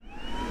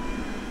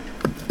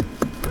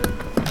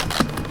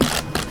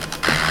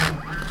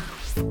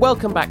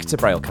Welcome back to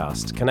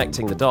Braillecast,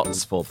 connecting the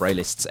dots for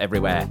Braillists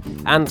everywhere.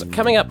 And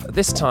coming up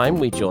this time,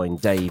 we join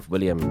Dave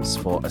Williams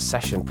for a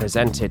session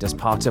presented as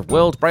part of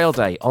World Braille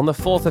Day on the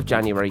 4th of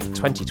January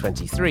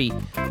 2023,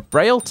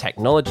 Braille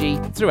Technology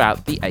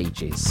Throughout the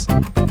Ages.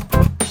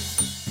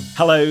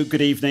 Hello,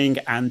 good evening,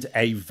 and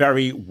a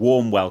very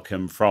warm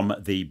welcome from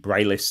the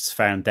Braillists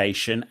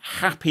Foundation.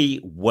 Happy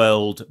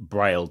World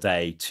Braille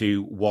Day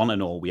to one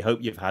and all. We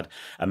hope you've had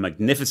a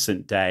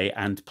magnificent day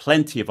and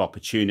plenty of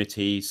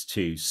opportunities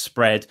to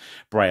spread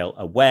Braille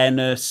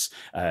awareness,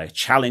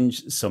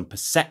 challenge some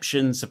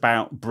perceptions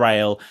about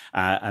Braille,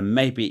 and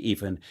maybe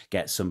even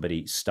get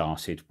somebody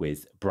started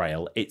with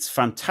Braille. It's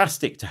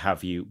fantastic to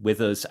have you with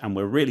us, and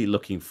we're really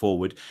looking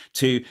forward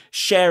to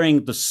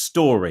sharing the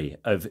story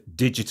of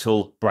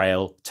digital Braille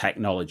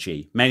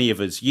technology. Many of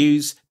us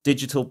use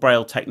digital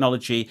Braille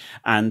technology,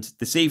 and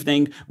this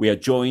evening we are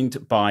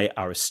joined by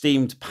our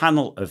esteemed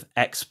panel of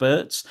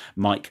experts,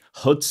 Mike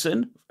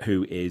Hudson,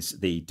 who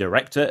is the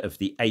director of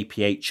the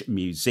APH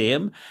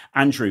Museum,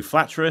 Andrew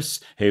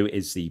Flatteras, who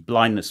is the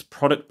blindness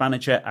product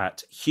manager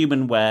at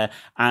Humanware,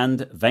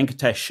 and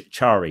Venkatesh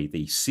Chari,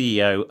 the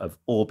CEO of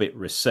Orbit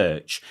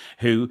Research,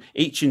 who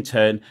each in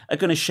turn are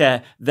going to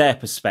share their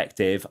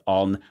perspective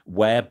on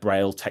where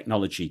Braille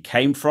technology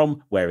came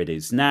from, where it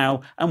is now,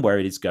 and where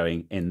it is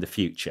going in the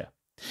future.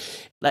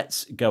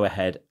 Let's go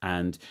ahead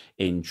and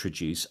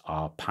introduce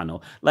our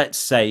panel. Let's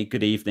say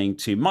good evening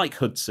to Mike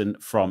Hudson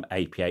from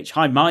APH.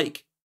 Hi,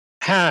 Mike.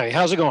 Hi,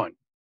 how's it going?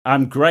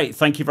 I'm great.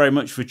 Thank you very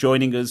much for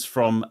joining us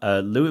from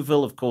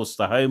Louisville, of course,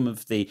 the home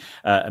of the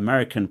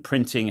American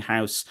Printing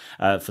House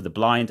for the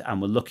Blind.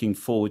 And we're looking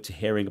forward to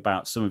hearing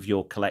about some of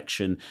your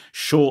collection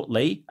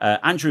shortly.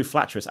 Andrew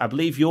Flatteras, I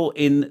believe you're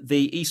in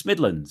the East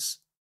Midlands.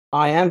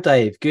 I am,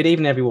 Dave. Good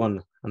evening,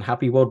 everyone, and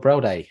happy World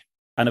Braille Day.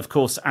 And of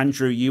course,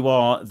 Andrew, you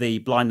are the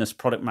blindness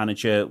product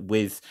manager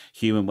with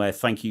Humanware.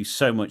 Thank you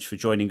so much for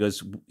joining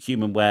us.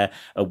 Humanware,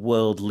 a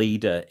world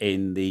leader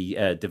in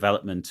the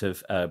development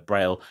of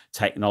Braille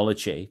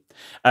technology.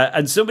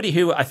 And somebody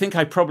who I think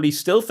I probably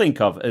still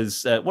think of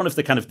as one of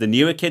the kind of the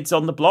newer kids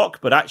on the block,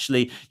 but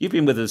actually you've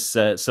been with us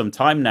some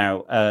time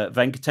now,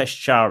 Venkatesh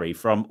Chari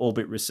from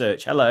Orbit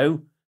Research.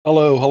 Hello.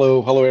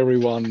 Hello,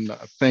 everyone.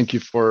 Thank you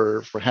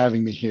for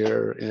having me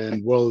here,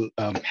 and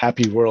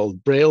happy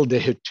World Braille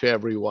Day to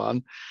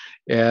everyone.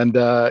 And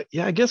I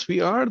guess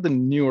we are the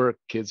newer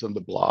kids on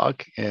the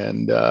block.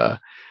 And that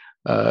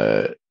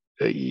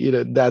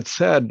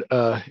said,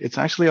 it's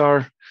actually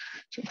our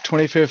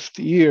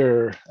 25th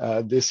year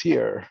this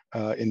year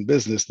in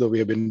business, though we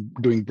have been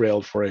doing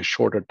Braille for a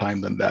shorter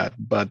time than that.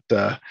 But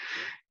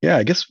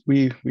I guess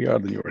we are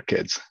the newer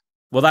kids.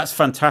 Well, that's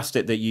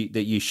fantastic that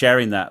you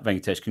sharing that,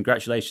 Venkatesh.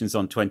 Congratulations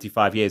on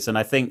 25 years. And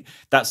I think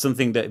that's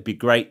something that would be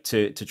great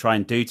to try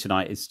and do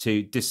tonight, is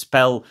to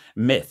dispel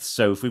myths.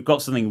 So if we've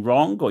got something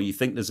wrong or you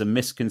think there's a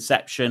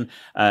misconception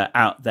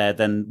out there,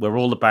 then we're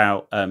all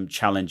about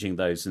challenging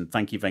those. And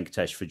thank you,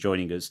 Venkatesh, for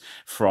joining us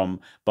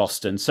from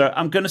Boston. So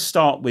I'm going to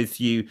start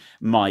with you,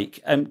 Mike.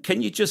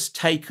 Can you just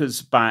take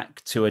us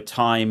back to a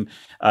time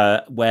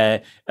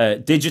where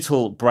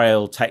digital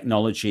Braille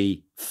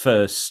technology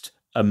first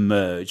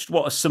emerged?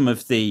 What are some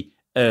of the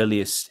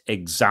earliest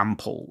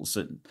examples?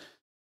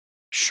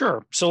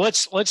 Sure. So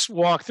let's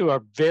walk through a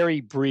very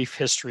brief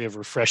history of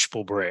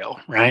refreshable Braille,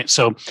 right?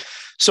 So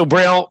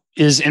Braille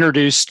is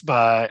introduced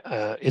by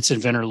its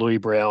inventor Louis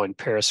Braille in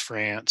Paris,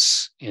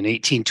 France in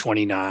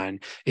 1829.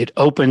 It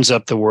opens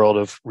up the world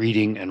of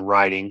reading and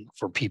writing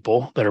for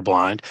people that are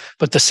blind,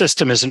 but the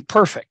system isn't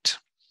perfect.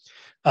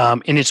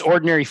 In its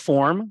ordinary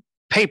form,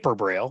 paper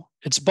Braille,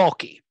 it's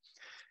bulky.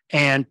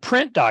 And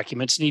print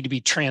documents need to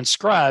be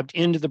transcribed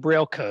into the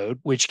Braille code,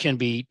 which can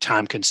be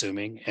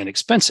time-consuming and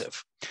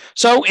expensive.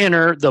 So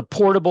enter the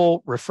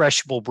portable,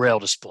 refreshable Braille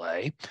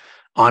display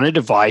on a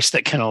device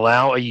that can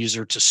allow a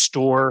user to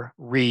store,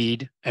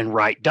 read, and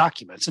write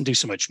documents and do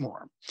so much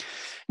more.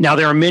 Now,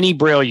 there are many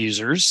Braille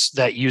users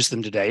that use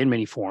them today in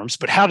many forms,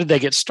 but how did they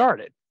get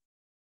started?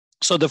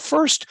 So the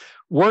first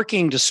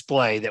working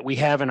display that we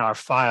have in our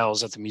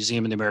files at the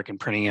Museum of the American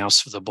Printing House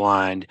for the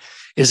Blind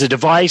is a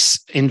device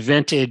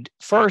invented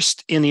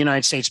first in the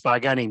United States by a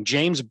guy named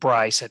James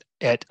Bryce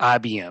at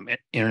IBM,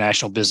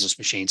 International Business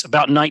Machines,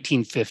 about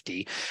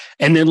 1950.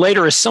 And then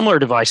later a similar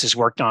device is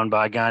worked on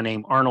by a guy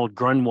named Arnold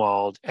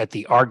Grunwald at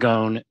the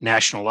Argonne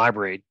National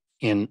Library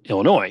in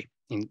Illinois,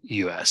 in the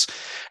US.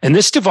 And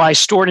this device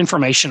stored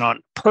information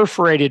on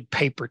perforated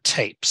paper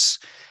tapes,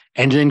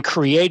 and then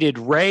created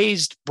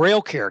raised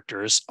Braille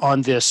characters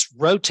on this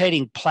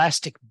rotating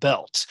plastic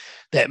belt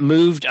that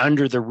moved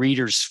under the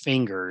reader's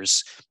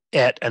fingers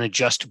at an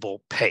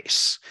adjustable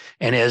pace.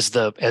 And as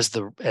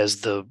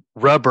the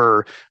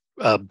rubber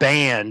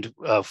band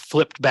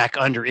flipped back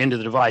under into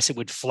the device, it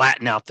would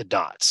flatten out the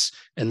dots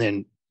and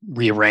then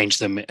rearrange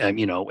them,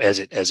 as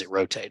it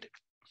rotated.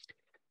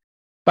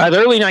 By the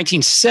early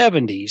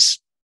 1970s,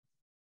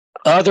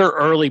 other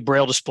early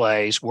Braille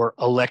displays were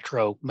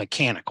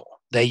electromechanical.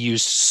 They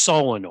used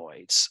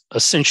solenoids,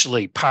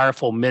 essentially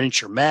powerful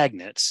miniature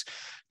magnets,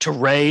 to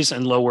raise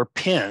and lower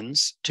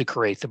pins to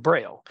create the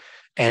Braille.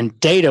 and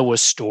data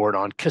was stored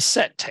on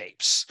cassette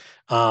tapes.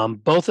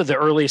 Both of the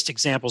earliest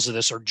examples of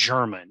this are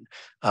German.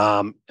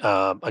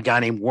 A guy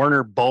named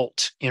Werner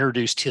Bolt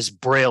introduced his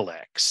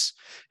Braillex.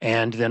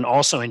 And then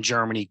also in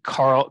Germany,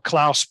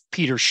 Klaus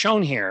Peter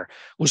Schonherr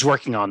was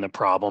working on the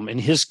problem,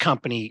 and his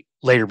company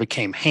later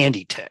became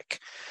Handytech.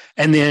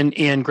 And then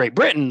in Great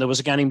Britain, there was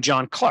a guy named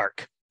John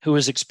Clark who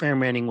was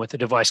experimenting with a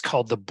device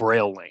called the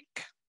Braille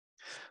Link.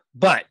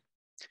 But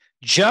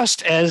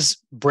just as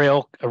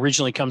Braille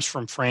originally comes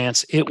from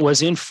France, it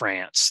was in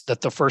France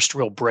that the first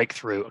real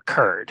breakthrough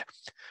occurred.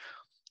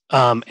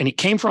 And it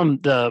came from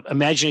the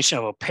imagination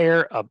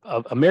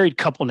of a married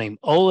couple named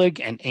Oleg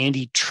and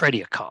Andy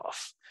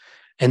Tretyakov.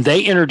 And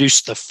they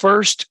introduced the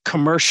first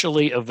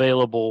commercially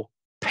available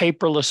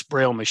paperless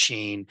Braille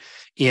machine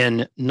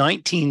in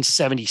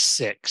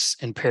 1976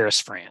 in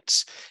Paris,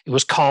 France. It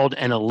was called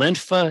an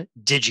Alinfa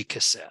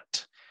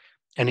digicassette,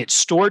 and it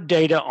stored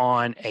data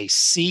on a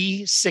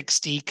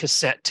C60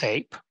 cassette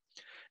tape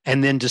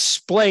and then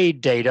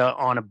displayed data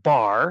on a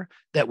bar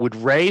that would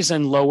raise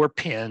and lower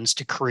pins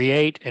to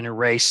create and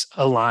erase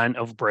a line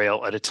of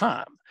Braille at a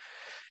time.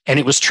 And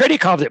it was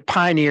Tretyakov that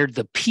pioneered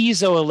the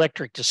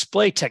piezoelectric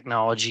display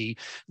technology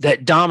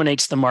that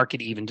dominates the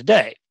market even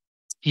today,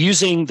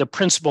 using the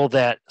principle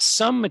that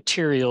some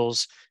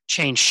materials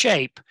change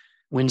shape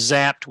when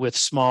zapped with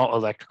small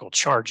electrical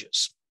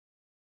charges.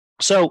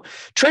 So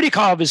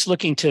Tretyakov is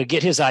looking to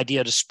get his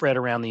idea to spread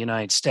around the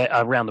United States,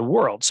 around the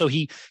world. So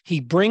he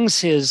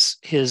brings his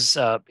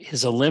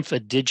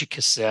Alinfa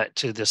digicassette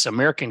to this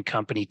American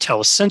company,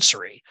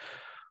 Telesensory,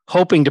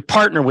 hoping to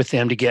partner with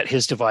them to get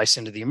his device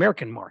into the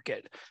American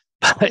market.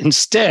 But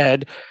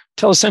instead,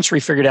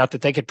 Telesensory figured out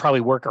that they could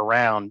probably work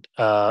around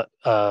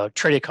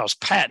Tretyakov's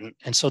patent,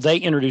 and so they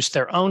introduced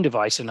their own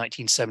device in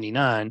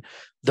 1979,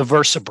 the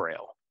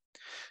VersaBraille,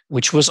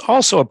 which was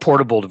also a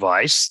portable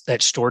device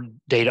that stored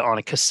data on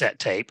a cassette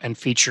tape and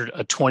featured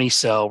a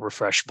 20-cell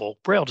refreshable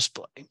Braille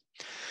display.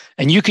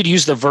 And you could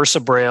use the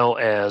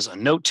VersaBraille as a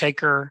note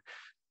taker,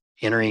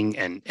 entering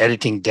and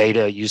editing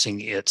data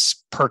using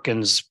its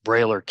Perkins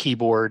Brailler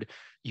keyboard.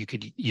 You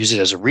could use it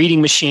as a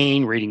reading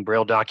machine, reading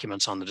Braille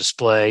documents on the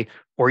display,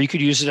 or you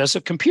could use it as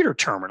a computer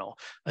terminal,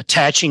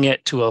 attaching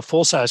it to a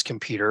full-size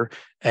computer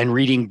and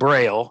reading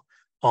Braille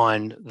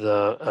on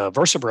the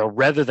VersaBraille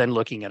rather than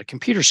looking at a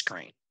computer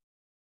screen.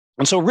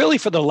 And so really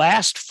for the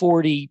last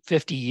 40,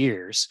 50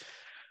 years,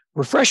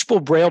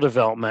 refreshable Braille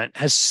development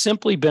has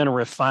simply been a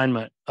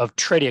refinement of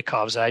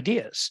Tretyakov's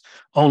ideas,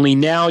 only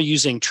now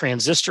using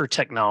transistor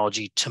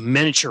technology to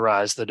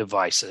miniaturize the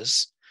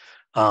devices,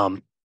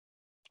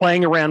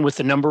 playing around with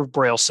the number of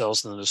Braille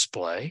cells in the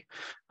display,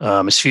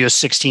 as few as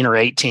 16 or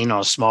 18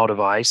 on a small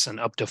device and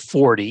up to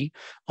 40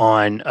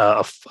 on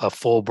a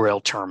full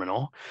Braille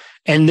terminal,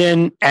 and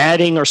then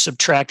adding or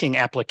subtracting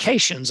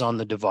applications on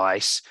the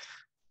device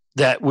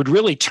that would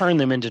really turn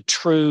them into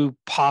true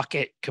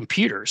pocket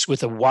computers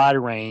with a wide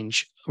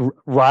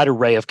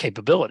array of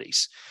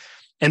capabilities.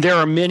 And there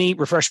are many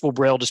refreshable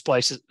Braille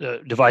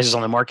devices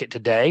on the market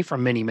today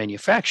from many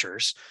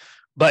manufacturers,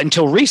 but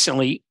until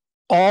recently,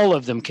 all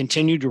of them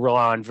continue to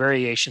rely on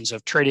variations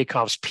of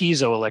Tretyakov's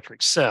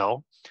piezoelectric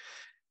cell,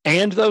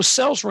 and those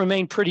cells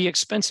remain pretty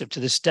expensive to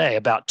this day,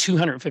 about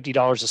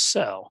 $250 a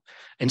cell.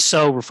 And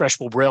so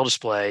refreshable Braille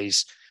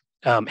displays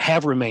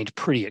have remained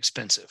pretty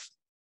expensive.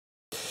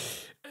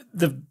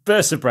 The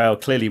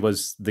VersaBraille clearly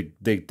was the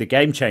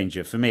game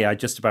changer for me. I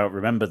just about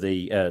remember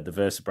the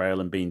VersaBraille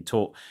and being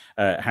taught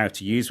how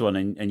to use one.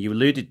 And you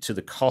alluded to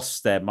the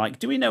costs there, Mike.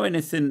 Do we know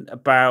anything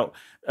about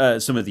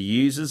some of the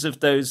users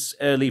of those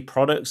early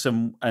products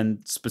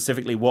and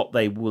specifically what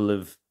they will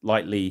have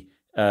likely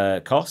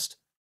cost?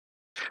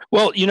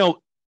 Well,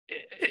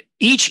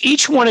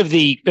 each one of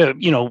the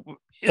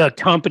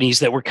companies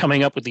that were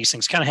coming up with these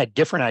things kind of had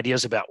different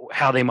ideas about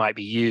how they might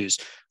be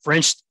used. For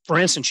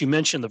instance, you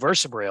mentioned the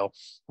VersaBraille.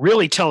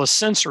 Really,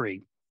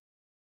 Telesensory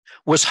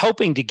was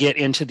hoping to get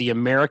into the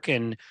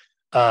American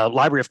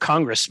Library of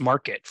Congress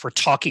market for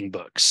talking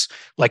books,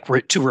 like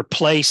to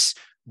replace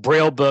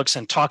Braille books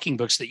and talking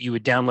books that you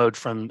would download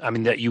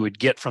that you would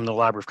get from the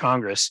Library of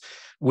Congress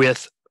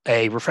with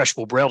a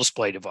refreshable Braille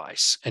display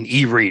device, an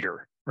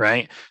e-reader,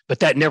 right? But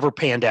that never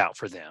panned out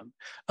for them.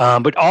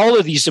 But all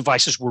of these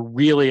devices were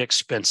really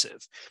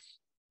expensive.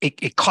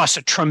 It cost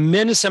a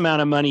tremendous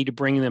amount of money to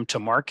bring them to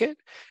market.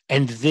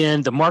 And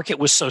then the market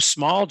was so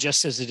small,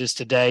 just as it is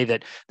today,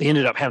 that they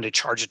ended up having to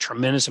charge a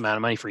tremendous amount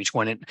of money for each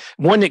one. And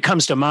one that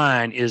comes to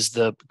mind is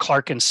the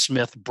Clark and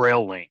Smith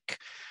Braille Link,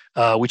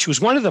 which was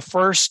one of the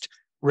first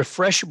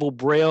refreshable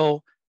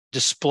Braille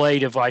display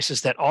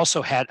devices that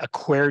also had a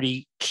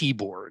QWERTY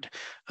keyboard.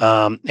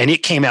 And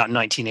it came out in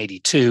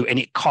 1982, and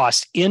it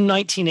cost in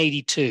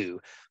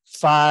 1982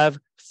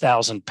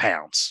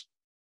 £5,000.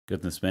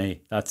 Goodness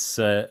me, that's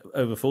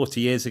over 40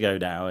 years ago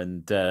now,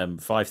 and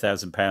 £5,000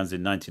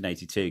 in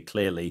 1982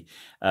 clearly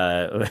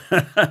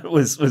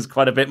was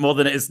quite a bit more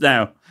than it is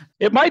now.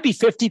 It might be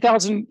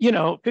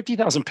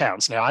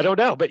 £50,000 now. I don't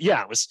know, but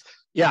yeah, it was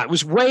Yeah, it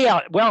was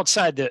well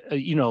outside the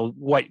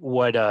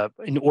what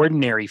an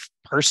ordinary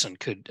person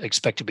could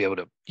expect to be able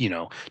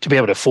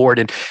to afford.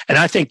 And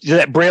I think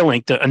that Braille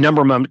Link, a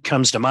number of them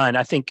comes to mind.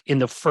 I think in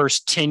the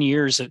first 10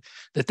 years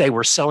that they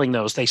were selling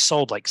those, they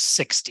sold like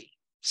 60.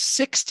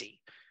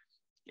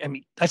 I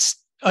mean, that's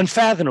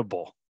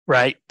unfathomable,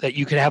 right? That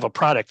you could have a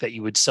product that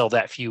you would sell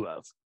that few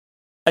of.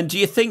 And do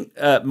you think,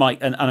 Mike,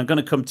 and I'm going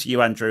to come to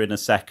you, Andrew, in a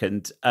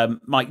second.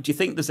 Mike, do you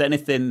think there's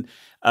anything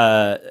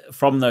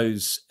from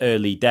those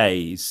early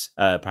days,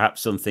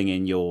 perhaps something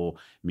in your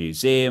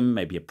museum,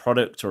 maybe a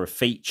product or a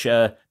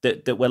feature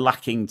that we're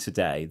lacking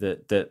today?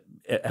 That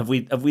have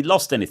we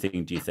lost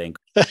anything, do you think?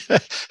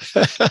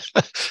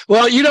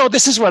 Well,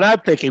 this is what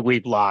I'm thinking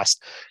we've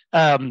lost.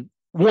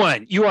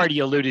 One, you already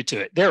alluded to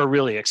it. They're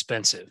really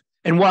expensive.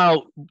 And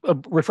while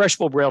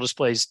refreshable Braille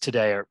displays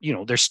today are,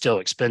 they're still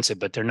expensive,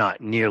 but they're not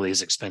nearly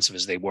as expensive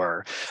as they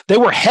were. They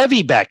were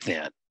heavy back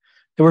then.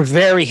 They were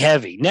very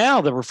heavy.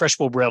 Now the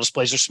refreshable Braille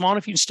displays are small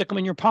enough you can stick them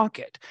in your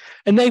pocket.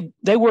 And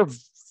they were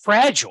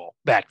fragile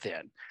back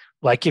then.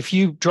 Like if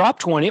you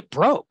dropped one, it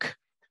broke.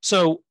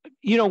 So,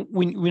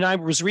 when I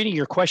was reading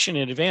your question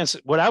in advance,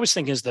 what I was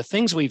thinking is the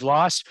things we've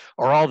lost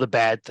are all the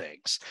bad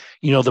things.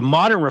 The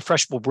modern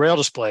refreshable Braille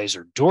displays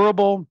are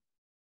durable.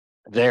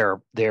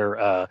 They're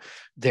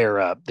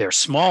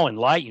small and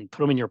light. You can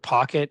put them in your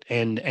pocket,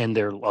 and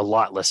they're a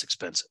lot less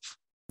expensive.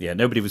 Yeah,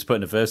 nobody was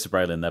putting a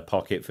VersaBraille in their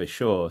pocket for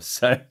sure.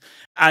 So,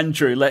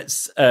 Andrew,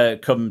 let's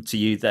come to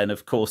you then.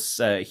 Of course,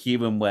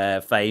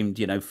 Humanware famed,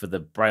 for the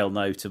Braille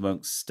Note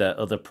amongst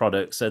other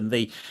products, and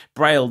the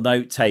Braille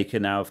Note Taker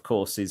now, of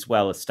course, is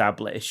well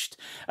established.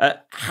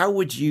 How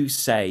would you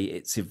say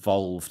it's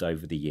evolved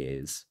over the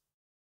years?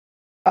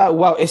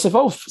 Well, it's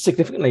evolved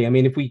significantly. I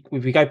mean, if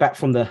we go back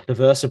from the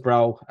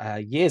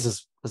VersaBraille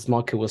years, as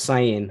Michael was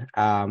saying,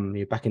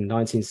 back in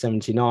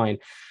 1979,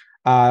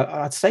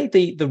 I'd say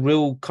the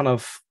real kind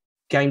of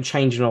game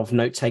changing of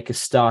note takers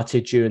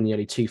started during the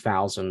early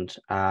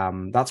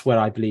 2000s. That's where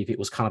I believe it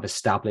was kind of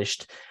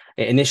established.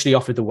 It initially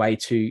offered the way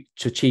to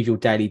achieve your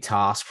daily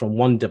task from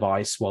one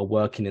device while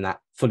working in that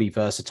fully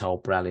versatile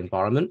Braille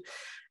environment.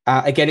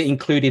 Again, it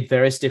included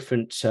various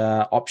different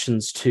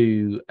options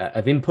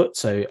of input,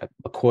 so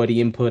a QWERTY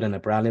input and a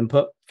Braille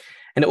input.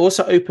 And it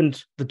also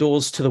opened the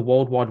doors to the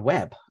World Wide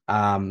Web,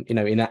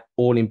 in that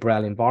all in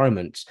Braille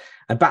environment.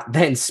 And back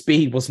then,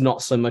 speed was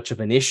not so much of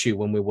an issue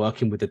when we're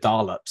working with the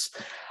dial-ups.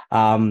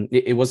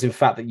 It was, in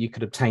fact, that you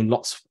could obtain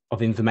lots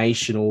of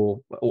information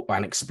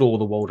and explore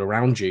the world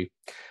around you.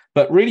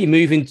 But really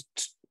moving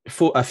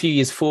for a few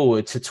years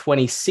forward to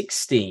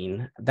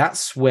 2016,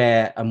 that's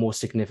where a more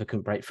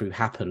significant breakthrough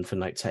happened for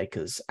note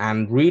takers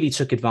and really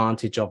took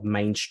advantage of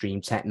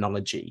mainstream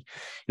technology,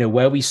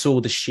 where we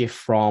saw the shift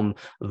from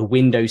the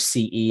Windows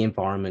CE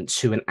environment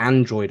to an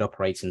Android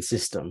operating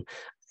system.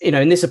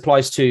 And this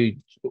applies to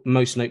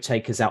most note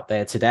takers out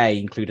there today,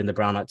 including the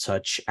Braille Note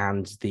Touch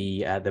and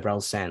the Braille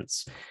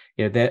Sense.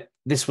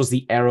 This was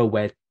the era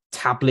where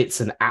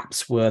tablets and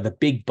apps were the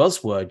big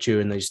buzzword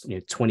during those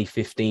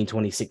 2015,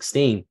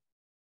 2016.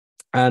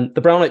 And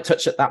the Braille Note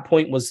Touch at that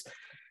point was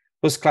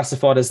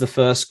classified as the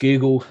first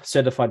Google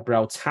certified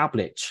Braille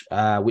tablet,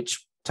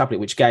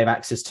 which gave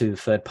access to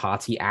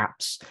third-party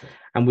apps.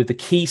 And with the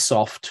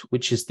Keysoft,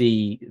 which is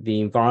the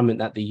environment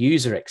that the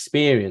user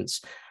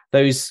experienced,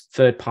 those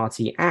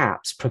third-party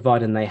apps,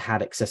 providing they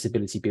had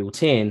accessibility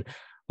built in,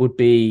 would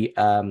be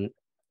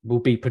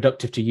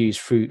productive to use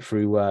through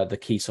the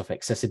Keysoft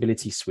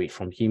accessibility suite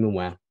from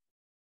Humanware.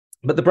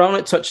 But the Braille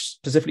Note Touch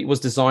specifically was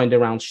designed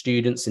around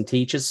students and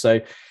teachers. So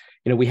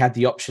we had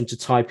the option to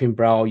type in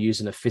Braille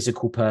using a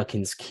physical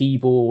Perkins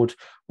keyboard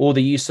or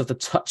the use of the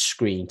touch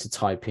screen to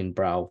type in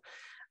Braille.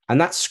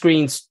 And that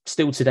screen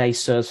still today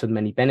serves for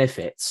many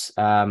benefits.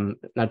 Now,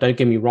 don't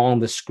get me wrong,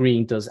 the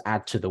screen does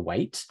add to the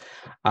weight,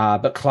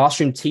 but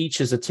classroom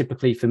teachers are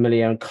typically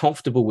familiar and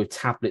comfortable with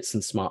tablets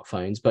and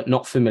smartphones, but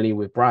not familiar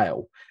with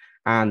Braille.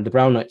 And the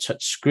Braille Note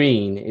Touch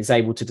screen is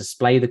able to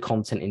display the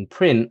content in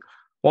print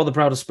while the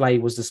Braille display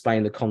was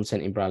displaying the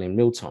content in Braille in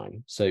real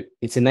time. So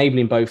it's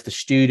enabling both the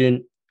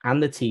student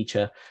and the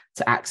teacher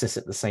to access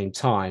at the same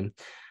time.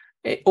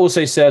 It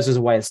also serves as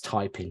a way as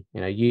typing.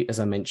 As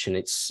I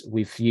mentioned,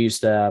 we've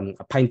used a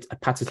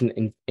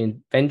patented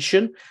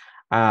invention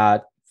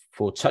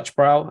for touch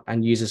Braille,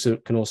 and users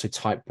can also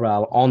type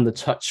Braille on the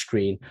touch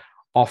screen,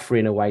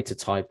 offering a way to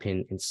type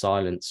in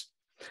silence.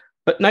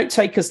 But note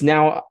takers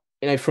now,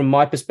 from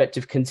my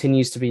perspective,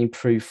 continues to be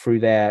improved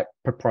through their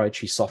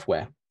proprietary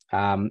software,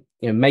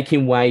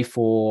 making way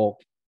for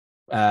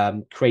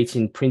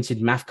creating printed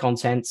math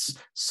contents,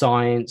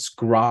 science,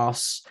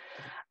 graphs,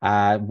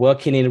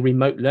 working in a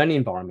remote learning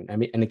environment.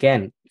 And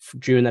again,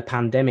 during the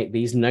pandemic,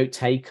 these note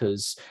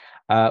takers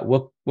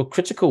were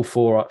critical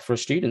for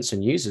students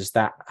and users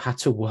that had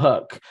to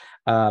work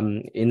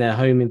in their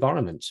home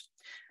environment,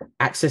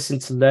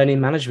 accessing to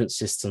learning management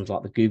systems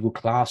like the Google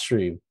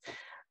Classroom.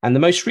 And the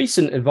most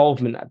recent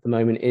involvement at the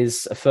moment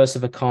is a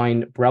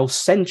first-of-a-kind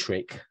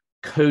Braille-centric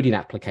coding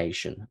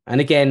application. And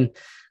again,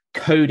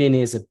 coding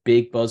is a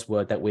big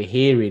buzzword that we're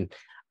hearing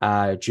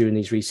during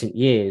these recent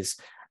years.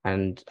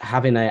 And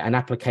having an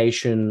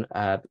application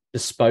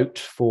bespoke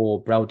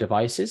for Braille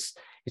devices,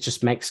 it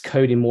just makes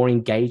coding more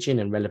engaging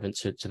and relevant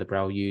to the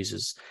Braille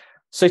users.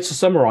 So to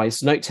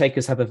summarize, note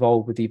takers have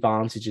evolved with the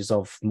advantages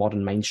of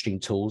modern mainstream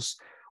tools,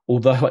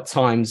 although at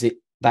times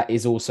that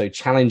is also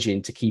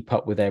challenging to keep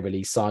up with their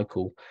release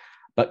cycle.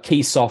 But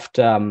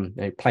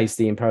Keysoft plays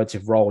the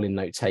imperative role in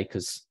note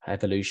takers'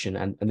 evolution,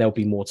 and there'll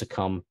be more to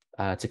come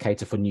to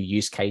cater for new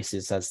use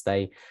cases as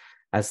they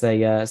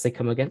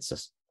come against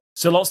us.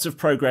 So lots of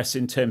progress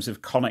in terms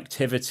of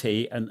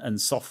connectivity and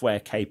software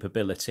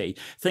capability.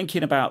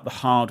 Thinking about the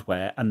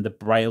hardware and the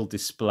Braille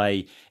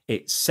display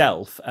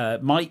itself,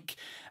 Mike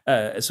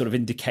sort of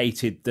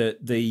indicated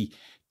that the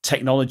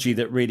technology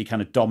that really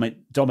kind of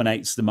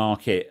dominates the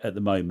market at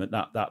the moment,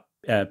 that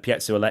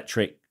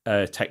piezoelectric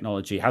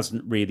technology,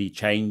 hasn't really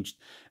changed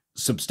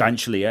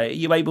substantially. Are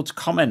you able to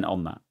comment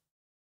on that?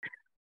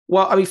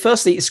 Well, I mean,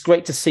 firstly, it's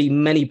great to see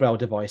many Braille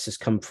devices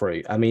come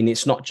through. I mean,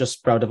 it's not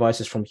just Braille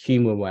devices from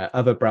Humanware.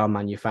 Other Braille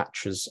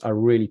manufacturers are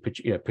really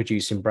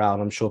producing Braille.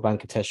 And I'm sure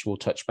Venkatesh will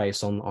touch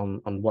base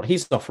on what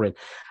he's offering.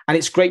 And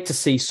it's great to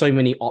see so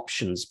many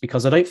options,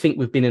 because I don't think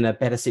we've been in a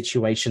better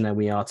situation than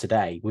we are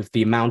today with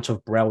the amount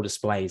of Braille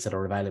displays that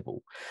are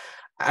available.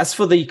 As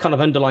for the kind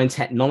of underlying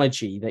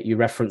technology that you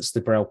referenced,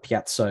 the Braille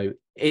Piezo,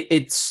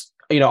 it's,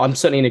 I'm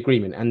certainly in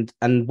agreement.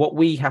 And what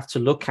we have to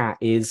look at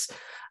is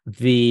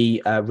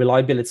the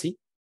reliability.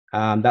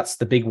 That's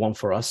the big one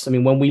for us. I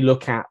mean, when we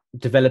look at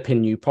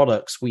developing new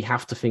products, we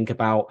have to think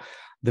about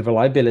the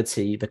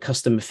reliability, the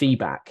customer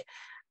feedback,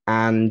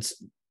 and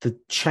the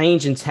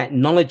change in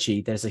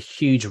technology. There's a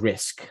huge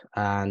risk,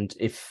 and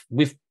if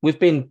we've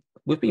been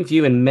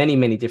viewing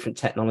many different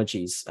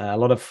technologies. A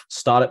lot of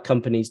startup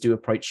companies do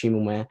approach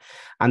Humanware,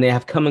 and they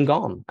have come and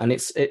gone, and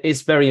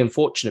it's very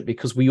unfortunate,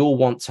 because we all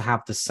want to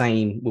have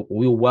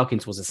we're all working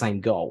towards the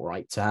same goal,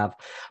 right? To have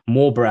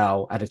more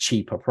Braille at a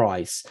cheaper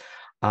price,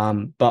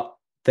 but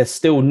there's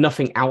still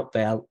nothing out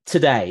there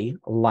today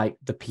like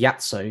the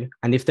Piezo.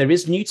 And if there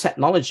is new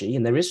technology,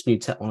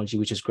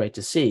 which is great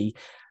to see,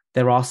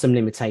 there are some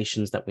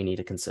limitations that we need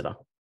to consider.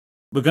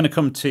 We're going to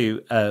come to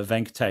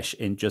Venkatesh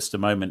in just a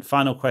moment.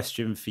 Final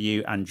question for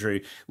you, Andrew.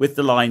 With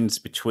the lines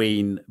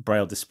between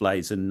Braille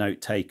displays and note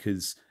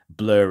takers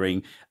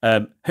blurring,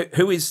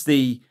 who is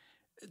the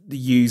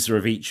user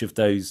of each of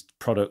those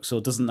products,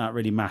 or doesn't that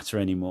really matter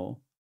anymore?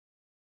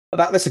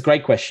 That's a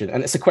great question,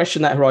 and it's a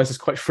question that arises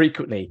quite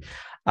frequently.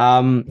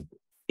 When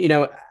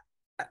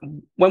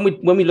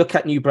we look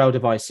at new Braille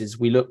devices,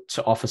 we look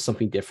to offer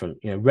something different,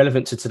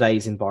 relevant to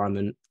today's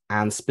environment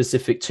and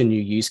specific to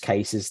new use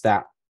cases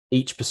that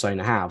each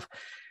persona have.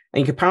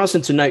 In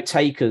comparison to note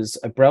takers,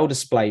 a Braille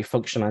display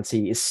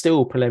functionality is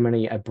still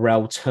preliminarily a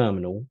Braille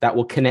terminal that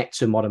will connect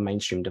to a modern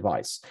mainstream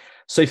device.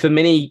 So for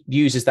many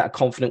users that are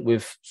confident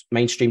with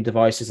mainstream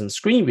devices and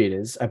screen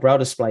readers, a Braille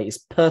display is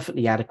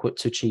perfectly adequate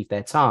to achieve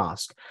their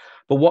task.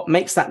 But what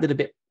makes that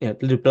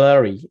little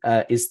blurry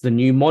is the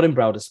new modern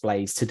Braille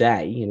displays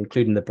today,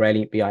 including the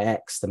Braille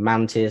BIX, the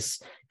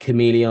Mantis,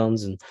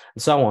 Chameleons, and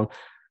so on,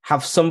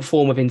 have some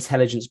form of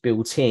intelligence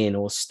built in,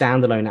 or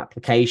standalone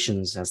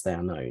applications as they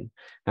are known.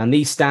 And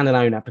these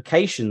standalone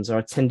applications are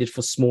intended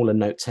for smaller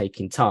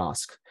note-taking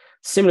tasks.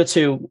 Similar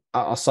to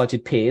our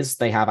cited peers,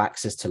 they have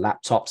access to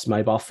laptops,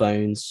 mobile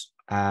phones,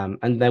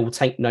 and they will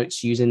take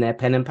notes using their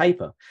pen and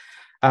paper.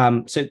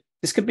 So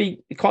this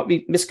can't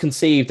be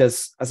misconceived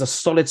as a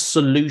solid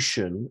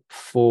solution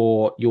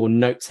for your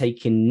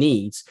note-taking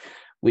needs,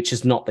 which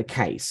is not the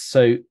case.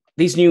 So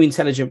these new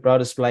intelligent Braille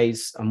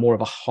displays are more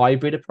of a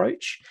hybrid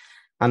approach,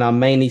 and are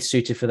mainly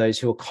suited for those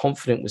who are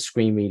confident with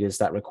screen readers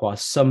that require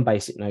some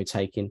basic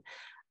note-taking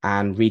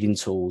and reading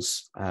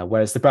tools,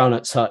 whereas the Braille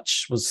Note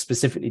Touch was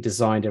specifically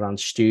designed around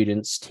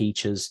students,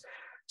 teachers,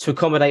 to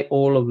accommodate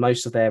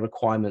most of their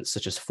requirements,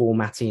 such as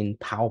formatting,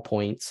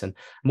 PowerPoint, and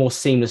a more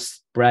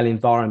seamless Braille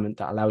environment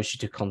that allows you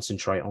to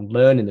concentrate on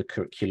learning the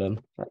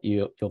curriculum that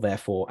you're there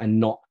for, and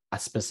not a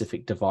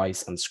specific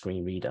device and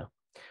screen reader.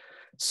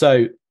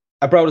 So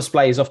a Braille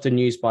display is often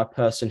used by a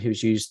person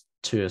who's used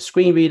to a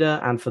screen reader,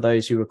 and for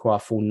those who require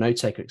full note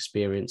taker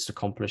experience to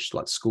accomplish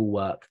like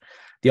schoolwork,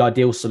 the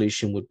ideal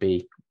solution would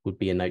be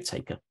a note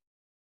taker.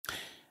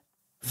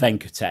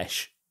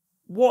 Venkatesh,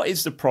 what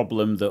is the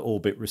problem that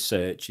Orbit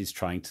Research is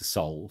trying to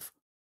solve?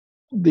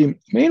 The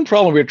main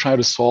problem we're trying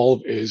to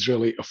solve is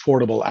really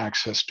affordable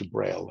access to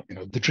Braille.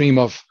 The dream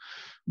of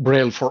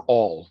Braille for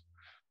all.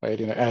 Right,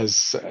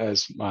 as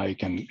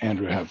Mike and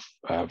Andrew have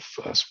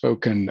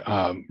spoken,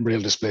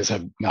 Braille displays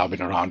have now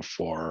been around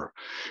for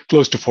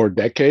close to 4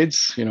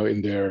 decades.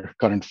 In their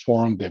current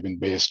form, they've been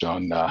based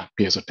on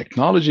piezo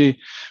technology,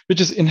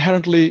 which is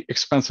inherently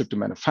expensive to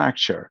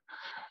manufacture.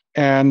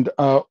 And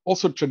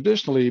also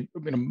traditionally,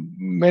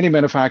 many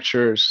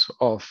manufacturers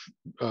of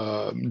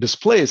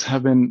displays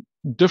have been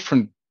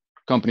different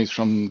companies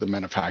from the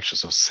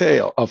manufacturers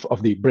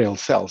of the Braille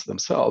cells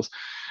themselves.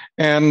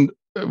 And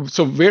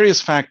so various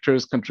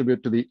factors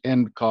contribute to the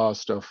end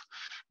cost of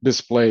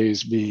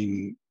displays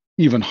being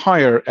even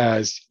higher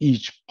as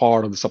each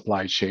part of the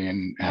supply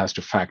chain has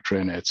to factor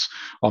in its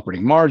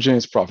operating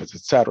margins, profits,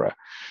 et cetera.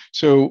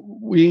 So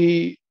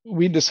we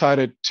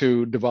decided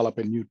to develop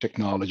a new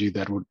technology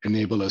that would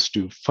enable us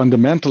to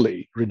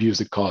fundamentally reduce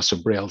the cost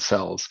of Braille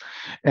cells.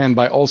 And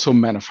by also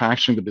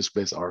manufacturing the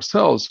displays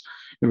ourselves,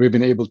 we've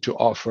been able to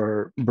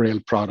offer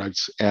Braille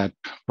products at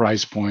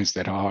price points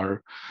that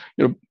are,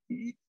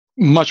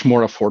 much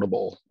more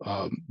affordable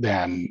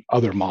than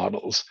other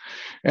models.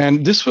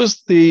 And this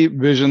was the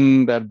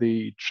vision that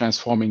the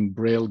Transforming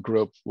Braille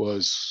group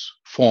was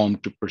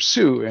formed to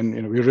pursue.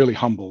 And we're really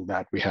humbled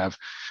that we have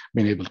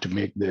been able to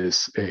make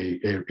this a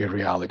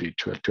reality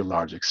to a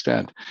large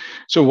extent.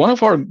 So one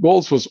of our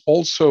goals was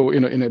also,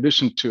 in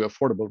addition to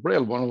affordable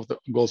Braille, one of the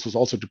goals was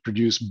also to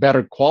produce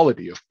better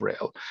quality of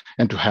Braille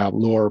and to have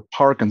lower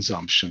power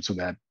consumption so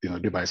that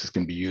devices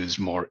can be used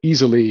more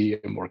easily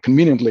and more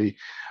conveniently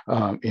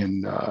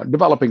in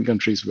developing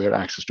countries where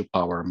access to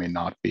power may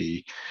not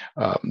be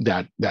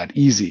that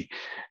easy.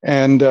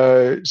 And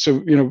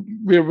so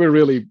we're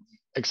really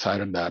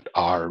excited that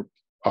our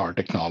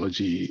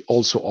technology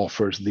also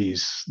offers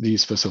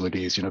these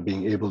facilities,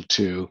 being able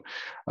to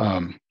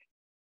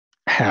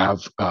have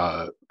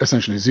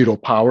essentially zero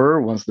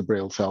power once the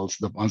Braille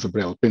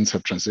pins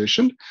have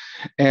transitioned,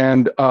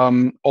 and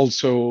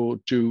also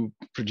to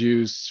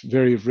produce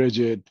very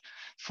rigid,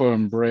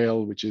 firm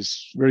Braille, which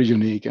is very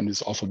unique and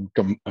is often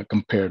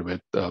compared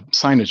with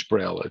signage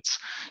Braille. It's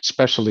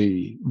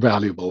especially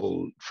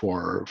valuable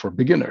for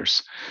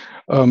beginners.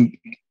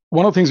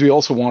 One of the things we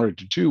also wanted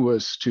to do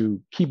was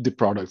to keep the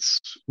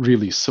products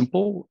really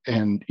simple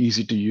and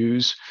easy to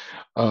use,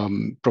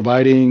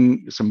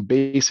 providing some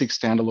basic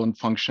standalone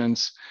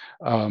functions,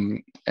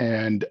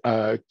 and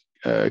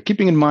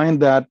keeping in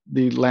mind that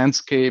the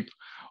landscape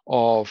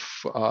of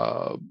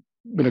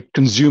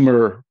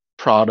consumer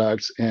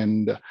products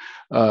and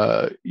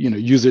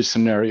user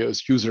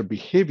scenarios, user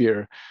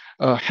behavior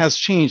has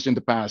changed in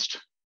the past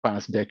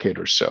decade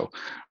or so.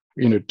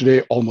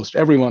 Today, almost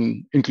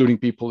everyone, including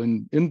people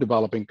in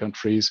developing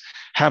countries,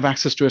 have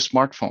access to a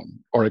smartphone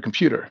or a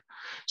computer.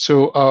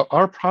 So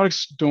our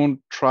products don't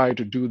try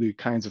to do the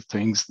kinds of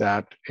things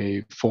that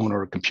a phone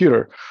or a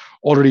computer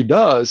already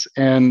does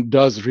and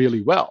does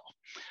really well.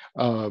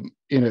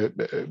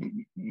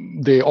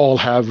 They all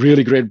have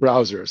really great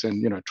browsers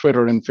and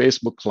Twitter and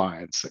Facebook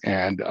clients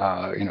and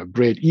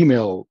great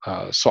email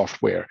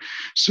software.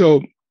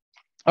 So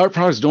our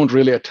products don't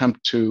really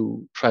attempt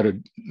to try to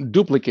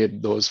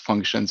duplicate those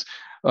functions.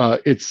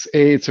 It's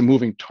a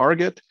moving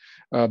target.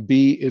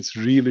 B, it's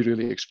really,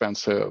 really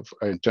expensive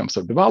in terms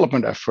of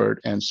development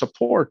effort and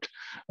support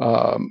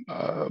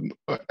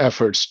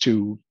efforts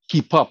to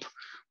keep up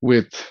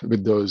with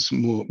those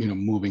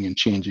moving and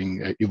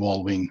changing,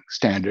 evolving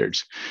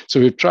standards.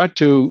 So we've tried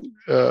to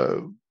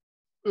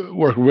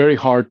work very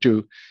hard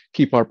to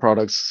keep our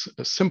products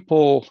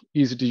simple,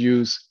 easy to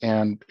use,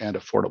 and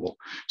affordable.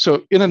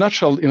 So in a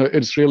nutshell,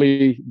 it's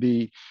really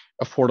the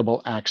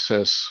affordable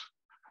access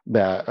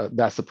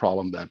that's the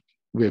problem that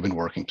we've been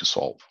working to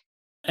solve.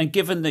 And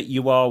given that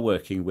you are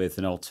working with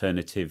an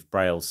alternative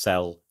Braille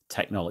cell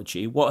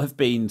technology, what have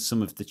been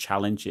some of the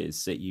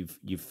challenges that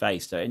you've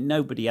faced? And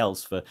nobody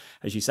else, for,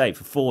 as you say,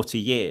 for 40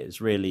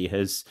 years really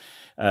has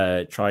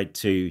tried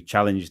to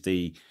challenge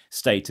the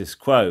status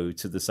quo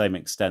to the same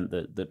extent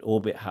that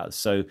Orbit has.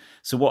 So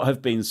what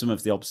have been some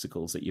of the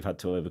obstacles that you've had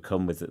to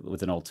overcome with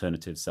an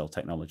alternative cell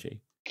technology?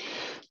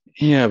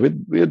 Yeah,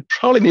 we'd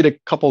probably need a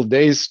couple of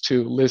days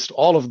to list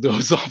all of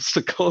those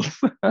obstacles.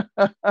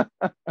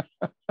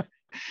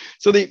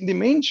 So the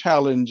main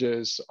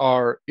challenges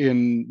are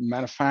in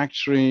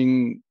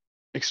manufacturing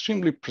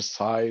extremely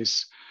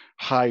precise,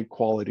 high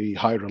quality,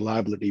 high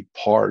reliability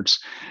parts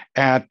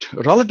at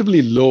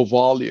relatively low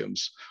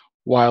volumes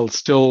while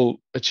still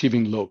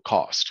achieving low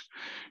cost.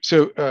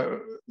 So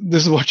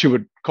this is what you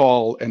would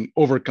call an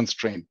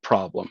over-constrained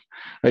problem.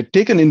 Right?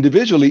 Taken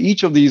individually,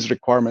 each of these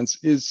requirements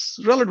is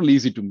relatively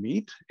easy to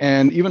meet,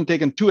 and even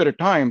taken two at a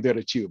time, they're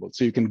achievable.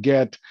 So you can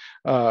get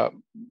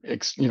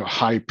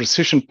high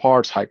precision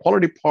parts, high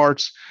quality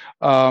parts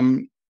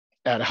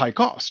at a high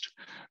cost.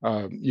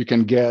 You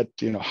can get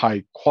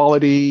high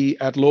quality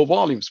at low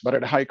volumes, but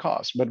at a high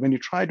cost. But when you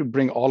try to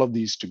bring all of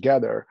these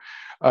together,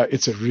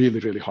 it's a really,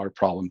 really hard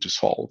problem to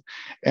solve.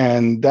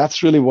 And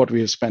that's really what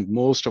we have spent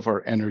most of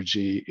our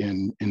energy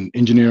in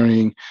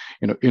engineering,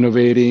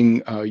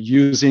 innovating,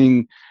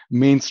 using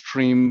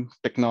mainstream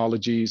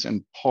technologies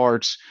and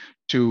parts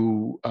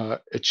to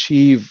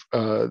achieve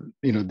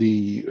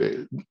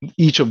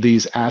each of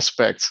these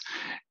aspects.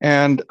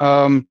 And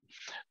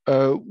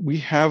we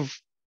have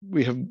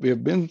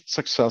been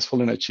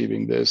successful in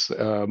achieving this,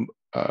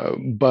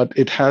 but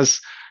it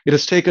has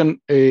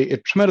taken a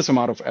tremendous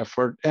amount of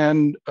effort,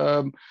 and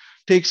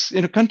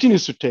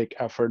continues to take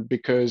effort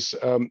because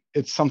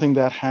it's something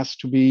that has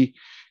to be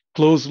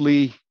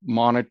closely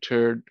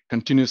monitored,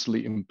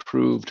 continuously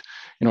improved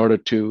in order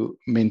to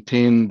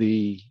maintain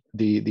the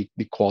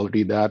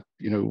quality that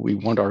we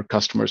want our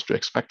customers to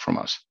expect from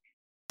us.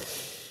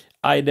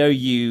 I know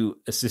you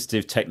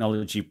assistive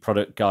technology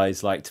product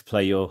guys like to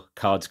play your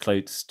cards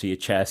close to your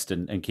chest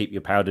and keep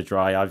your powder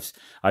dry.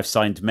 I've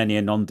signed many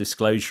a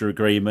non-disclosure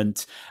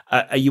agreement.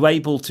 Are you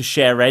able to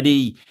share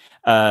any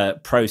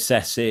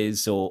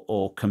processes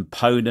or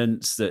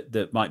components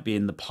that might be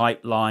in the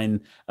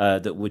pipeline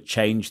that would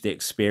change the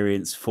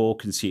experience for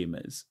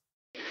consumers?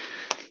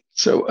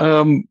 So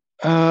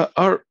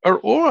our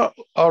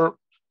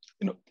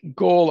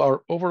goal,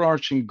 our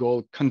overarching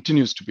goal,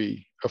 continues to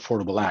be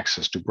affordable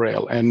access to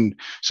Braille. And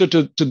so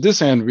to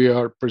this end, we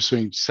are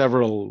pursuing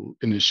several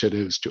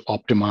initiatives to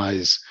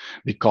optimize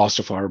the cost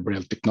of our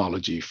Braille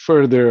technology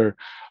further.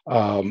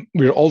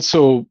 We're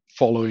also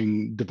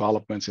following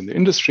developments in the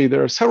industry.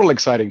 There are several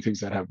exciting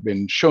things that have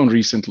been shown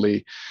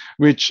recently,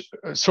 which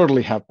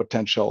certainly have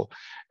potential.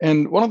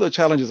 And one of the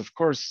challenges, of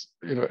course,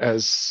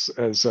 as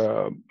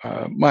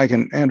Mike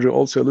and Andrew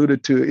also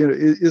alluded to,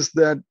 is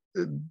that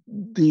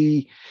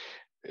the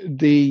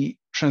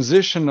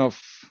transition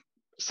of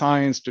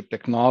science to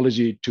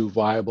technology to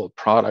viable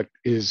product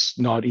is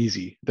not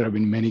easy. There have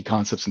been many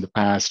concepts in the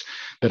past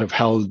that have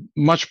held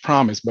much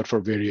promise, but for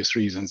various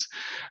reasons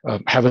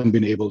haven't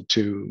been able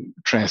to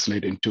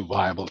translate into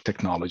viable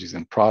technologies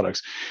and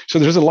products. So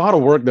there's a lot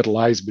of work that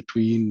lies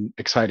between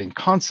exciting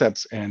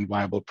concepts and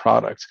viable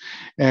products.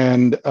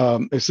 And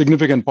a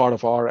significant part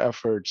of our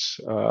efforts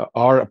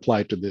are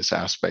applied to this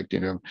aspect,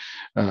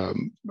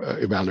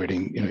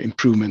 evaluating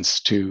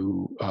improvements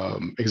to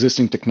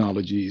existing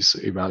technologies,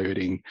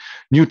 evaluating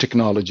new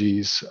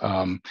technologies,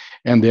 and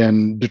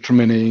then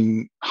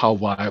determining how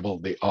viable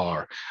they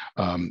are.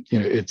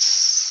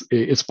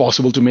 It's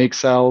possible to make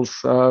cells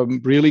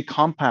really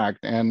compact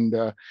and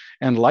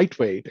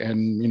lightweight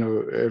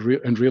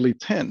and really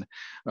thin.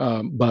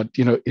 But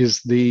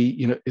is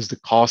the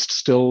cost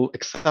still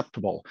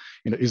acceptable?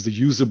 Is the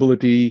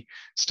usability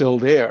still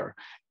there?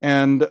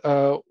 And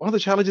one of the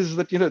challenges is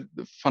that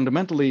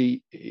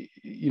fundamentally,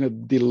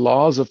 the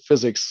laws of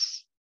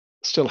physics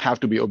still have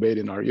to be obeyed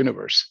in our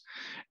universe.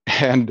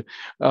 And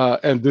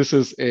this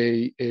is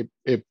a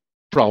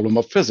problem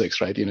of physics,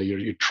 right?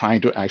 You're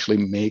trying to actually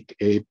make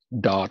a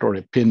dot or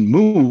a pin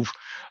move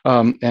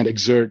and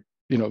exert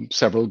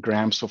several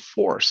grams of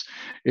force.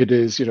 It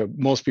is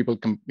most people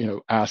can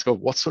ask, oh,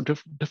 what's so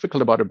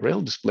difficult about a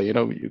Braille display?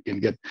 You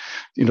can get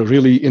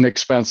really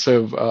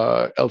inexpensive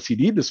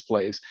LCD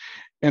displays,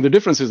 and the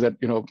difference is that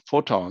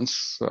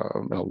photons,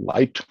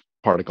 light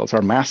particles,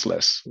 are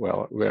massless,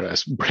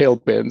 whereas Braille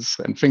pens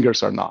and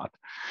fingers are not.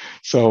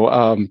 So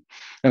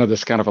I know this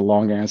is kind of a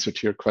long answer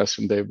to your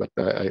question, Dave, but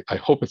I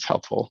hope it's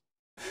helpful.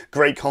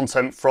 Great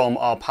content from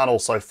our panel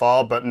so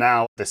far, but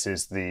now this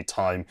is the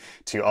time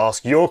to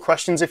ask your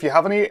questions if you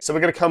have any. So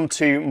we're going to come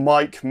to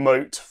Mike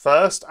Moat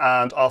first,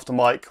 and after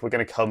Mike, we're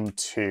going to come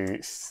to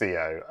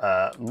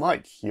Theo.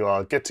 Mike, you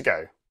are good to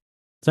go.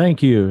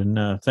 Thank you,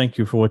 and thank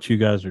you for what you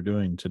guys are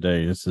doing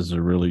today. This is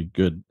a really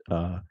good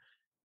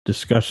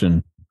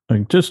discussion.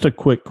 Just a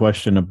quick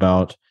question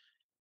about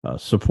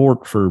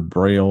support for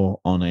Braille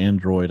on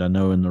Android. I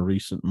know in the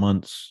recent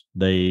months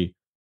they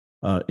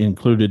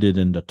included it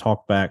into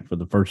TalkBack for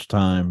the first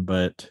time,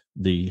 but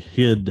the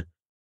HID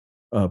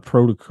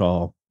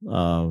protocol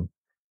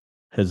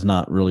has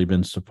not really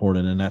been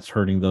supported, and that's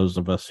hurting those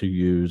of us who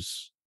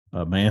use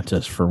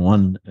Mantis for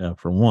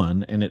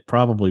one, and it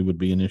probably would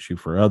be an issue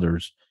for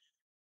others.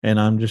 And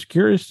I'm just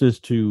curious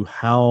as to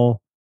how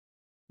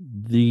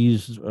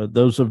these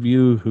those of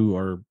you who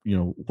are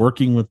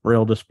working with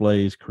Braille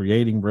displays,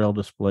 creating Braille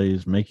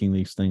displays, making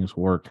these things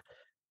work,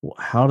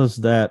 how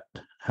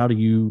do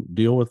you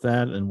deal with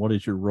that, and what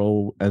is your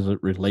role as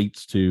it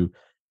relates to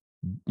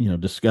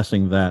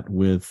discussing that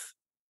with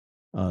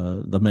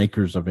the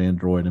makers of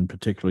Android, and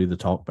particularly the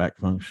TalkBack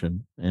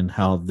function, and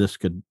how this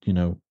could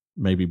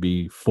maybe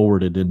be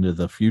forwarded into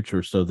the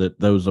future so that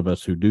those of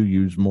us who do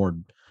use more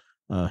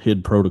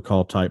HID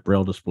protocol type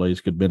Braille displays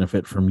could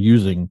benefit from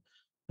using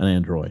an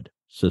Android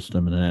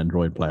system and an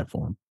Android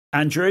platform.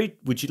 Andrew,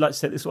 would you like to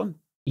take this one?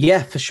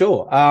 Yeah, for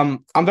sure.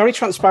 I'm very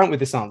transparent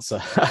with this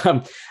answer.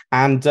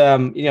 And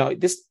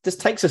this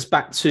takes us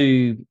back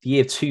to the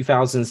year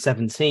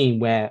 2017,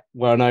 where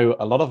I know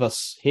a lot of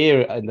us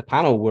here in the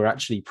panel were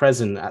actually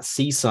present at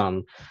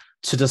CSUN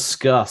to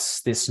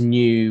discuss this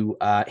new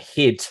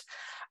HID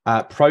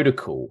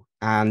protocol.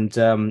 And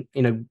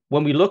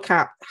when we look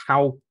at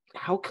how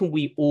can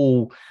we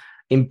all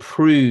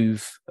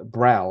improve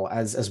Braille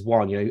as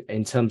one,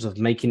 in terms of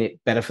making it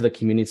better for the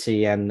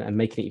community and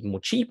making it even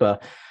more cheaper,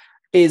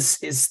 is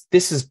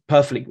this is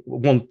perfectly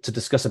one to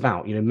discuss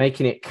about,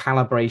 making it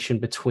calibration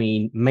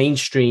between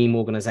mainstream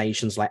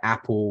organizations like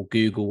Apple,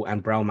 Google,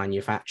 and Braille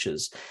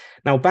manufacturers.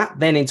 Now, back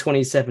then in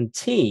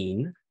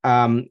 2017,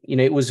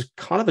 it was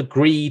kind of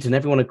agreed, and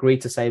everyone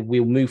agreed to say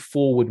we'll move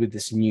forward with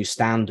this new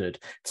standard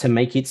to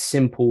make it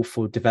simple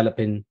for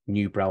developing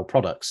new Braille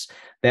products,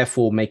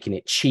 therefore making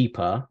it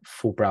cheaper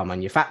for Braille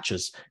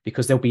manufacturers,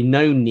 because there'll be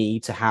no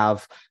need to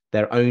have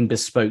their own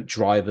bespoke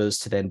drivers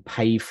to then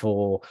pay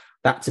for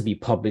that to be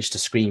published to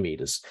screen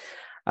readers.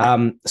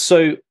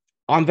 So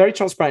I'm very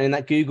transparent in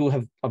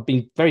that I've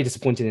been very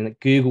disappointed in that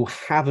Google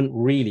haven't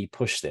really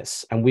pushed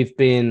this. And we've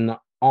been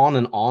on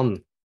and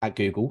on at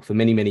Google for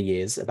many, many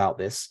years about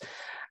this.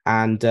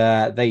 And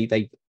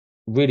they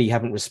really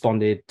haven't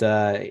responded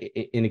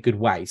in a good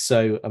way.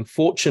 So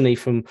unfortunately,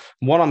 from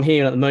what I'm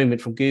hearing at the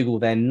moment from Google,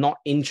 they're not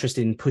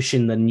interested in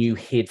pushing the new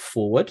HID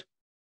forward.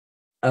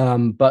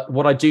 But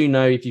what I do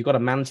know, if you've got a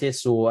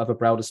Mantis or other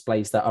Braille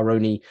displays that are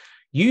only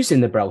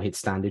using the Braille HID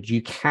standard,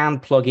 you can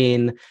plug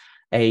in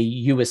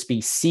a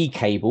USB-C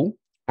cable,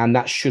 and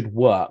that should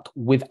work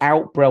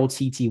without Braille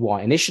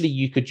TTY. Initially,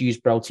 you could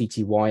use Braille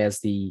TTY as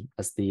the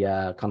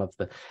kind of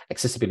the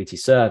accessibility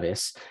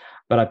service,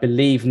 but I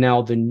believe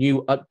now the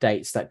new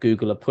updates that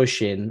Google are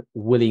pushing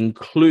will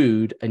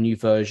include a new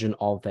version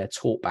of their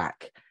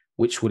TalkBack,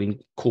 which will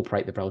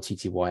incorporate the Braille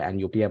TTY, and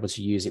you'll be able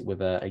to use it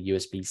with a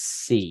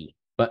USB-C,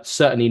 but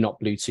certainly not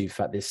Bluetooth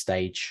at this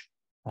stage.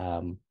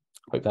 Hope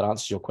that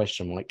answers your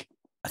question, Mike.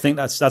 I think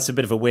that's a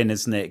bit of a win,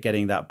 isn't it?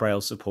 Getting that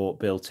Braille support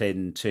built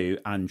into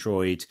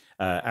Android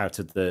out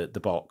of the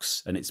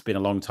box, and it's been a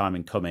long time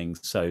in coming.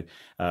 So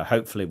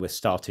hopefully we're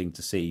starting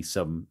to see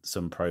some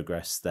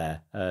progress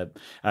there.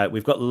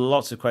 We've got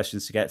lots of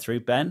questions to get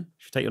through. Ben,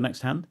 should we take your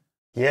next hand?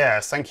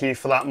 Yes, thank you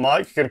for that,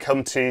 Mike. We're going to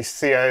come to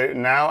Theo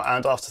now,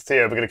 and after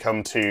Theo, we're going to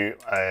come to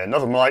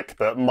another Mike,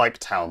 but Mike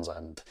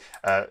Townsend.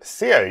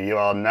 Theo, you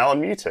are now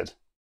unmuted.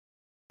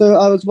 So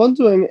I was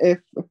wondering if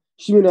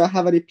Shimuna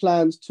have any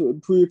plans to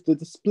improve the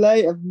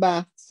display of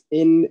maths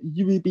in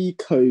UEB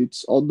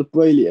codes on the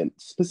Brailliant,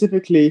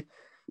 specifically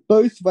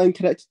both when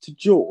connected to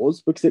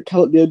JAWS, because it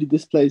currently only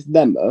displays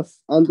Nemeth,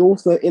 and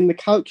also in the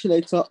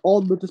calculator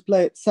on the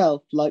display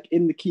itself, like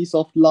in the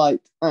Keysoft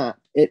Lite app,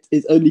 it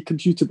is only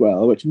computer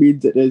Braille, which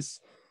means it is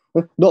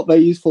not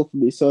very useful for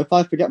me. So if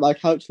I forget my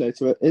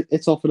calculator,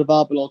 it's often a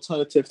viable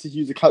alternative to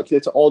use a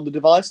calculator on the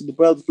device, and the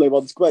Braille display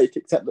one's great,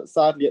 except that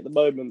sadly at the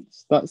moment,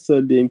 that's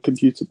only in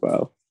computer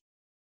Braille.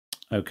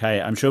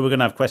 Okay, I'm sure we're going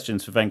to have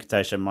questions for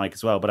Venkatesh and Mike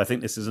as well, but I think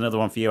this is another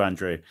one for you,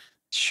 Andrew.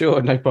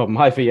 Sure, no problem.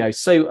 Hi, Theo.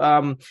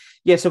 So,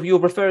 so you're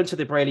referring to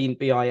the Brailliant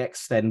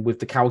BIX then with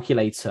the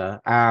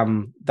calculator.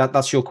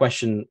 That's your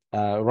question,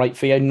 right,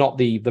 Theo? Not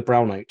the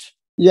Braille Note.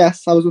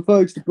 Yes, I was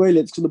referring to the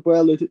Brailliants, because the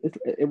Braille Note,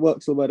 it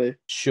works already.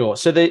 Sure.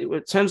 So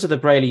in terms of the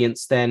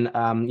Brailliants, then,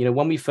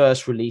 when we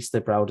first released the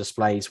Braille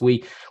displays,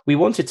 we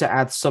wanted to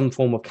add some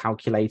form of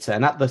calculator.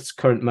 And at this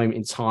current moment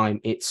in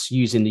time, it's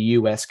using the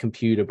US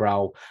computer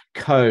Braille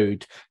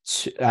code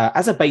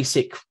as a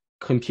basic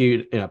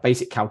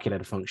basic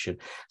calculator function.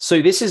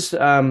 So this is,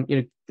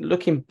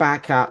 looking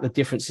back at the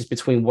differences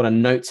between what a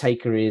note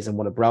taker is and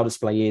what a Braille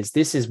display is,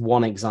 this is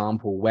one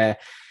example where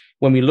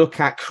when we look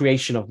at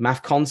creation of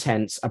math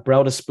content, a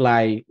Braille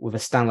display with a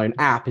standalone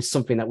app is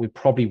something that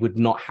probably would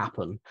not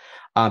happen.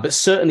 But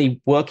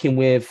certainly working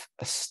with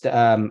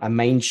a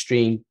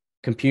mainstream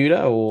computer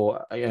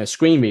or a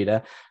screen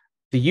reader,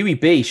 the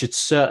UEB should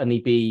certainly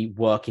be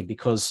working,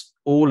 because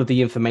all of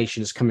the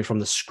information is coming from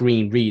the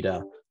screen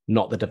reader,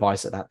 not the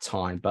device at that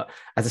time. But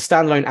as a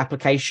standalone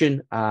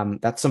application,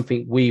 that's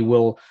something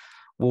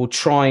we'll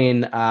try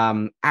and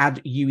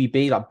add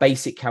UEB, like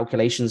basic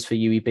calculations for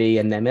UEB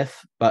and Nemeth,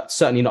 but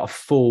certainly not a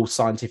full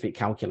scientific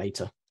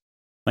calculator.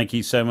 Thank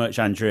you so much,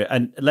 Andrew.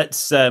 And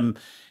let's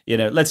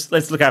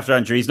look after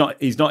Andrew. He's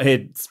not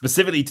here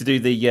specifically to do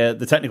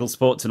the technical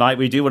support tonight.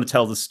 We do want to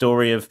tell the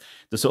story of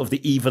the sort of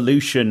the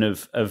evolution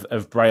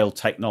of Braille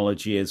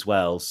technology as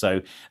well.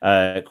 So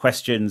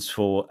questions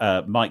for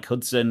Mike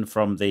Hudson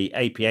from the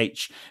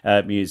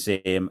APH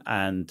Museum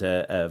and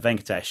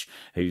Venkatesh,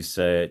 who's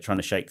trying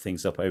to shake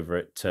things up over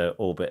at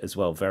Orbit as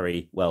well.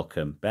 Very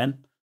welcome, Ben.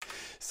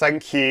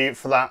 Thank you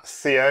for that,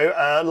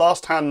 Theo.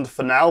 Last hand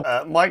for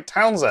now, Mike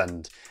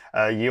Townsend.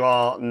 You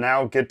are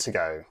now good to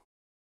go.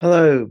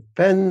 Hello,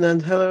 Ben,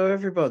 and hello,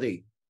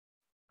 everybody.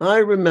 I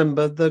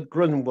remember the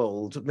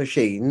Grunwald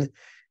machine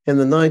in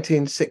the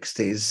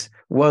 1960s.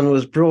 One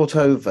was brought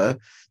over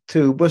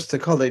to Worcester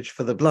College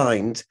for the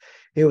Blind.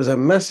 It was a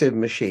massive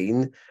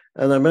machine,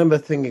 and I remember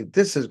thinking,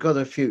 this has got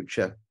a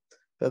future.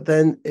 But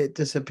then it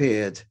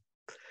disappeared.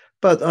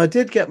 But I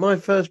did get my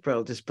first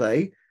Braille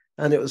display,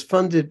 and it was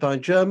funded by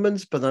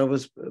Germans, but I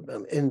was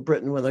in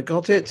Britain when I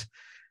got it,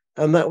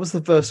 and that was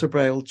the Versa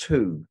Braille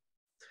 2.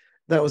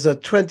 That was a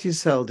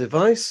 20-cell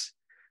device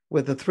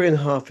with a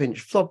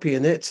 3.5-inch floppy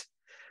in it,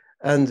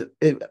 and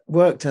it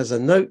worked as a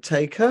note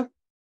taker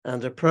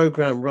and a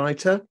program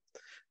writer,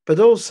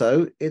 but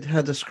also it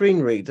had a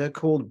screen reader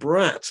called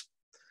BRAT,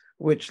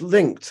 which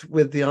linked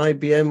with the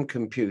IBM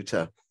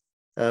computer,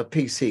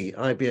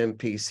 IBM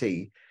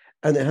PC,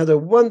 and it had a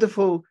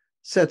wonderful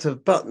set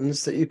of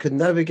buttons that you could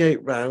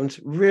navigate round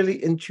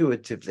really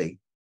intuitively.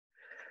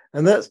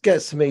 And that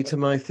gets me to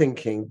my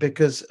thinking,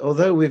 because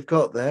although we've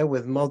got there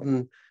with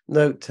modern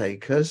note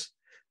takers,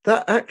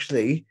 that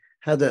actually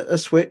had a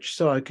switch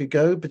so I could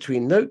go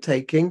between note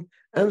taking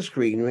and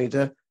screen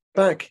reader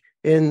back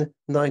in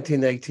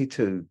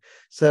 1982.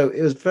 So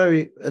it was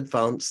very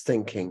advanced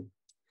thinking.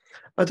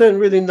 I don't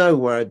really know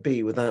where I'd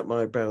be without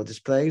my Braille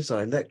displays.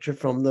 I lecture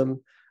from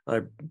them,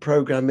 I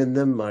program in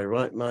them, I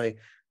write my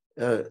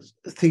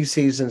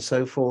theses and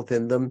so forth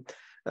in them.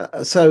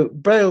 So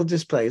Braille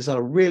displays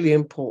are really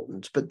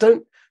important, but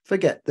don't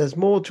forget there's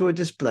more to a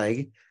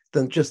display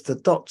than just the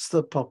dots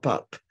that pop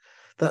up.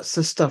 That's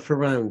the stuff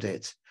around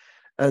it.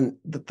 And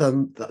the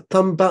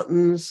thumb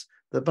buttons,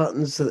 the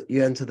buttons that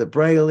you enter the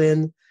Braille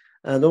in,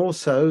 and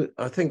also,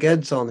 I think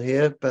Ed's on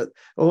here, but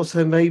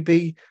also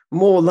maybe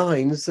more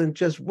lines than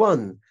just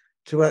one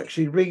to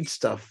actually read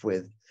stuff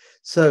with.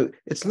 So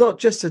it's not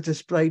just a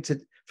display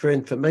for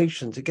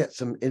information, to get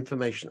some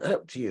information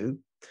out to you,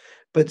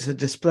 but it's a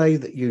display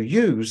that you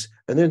use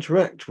and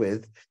interact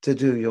with to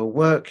do your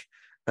work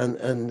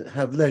and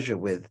have leisure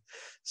with.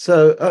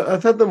 So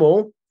I've had them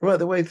all right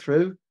the way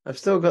through. I've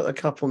still got a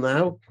couple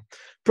now.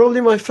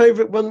 Probably my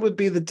favorite one would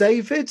be the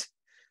David,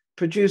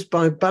 produced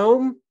by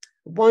Baum.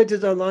 Why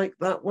did I like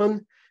that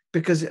one?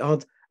 Because it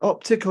had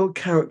optical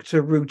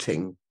character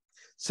routing.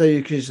 So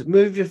you could just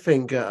move your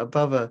finger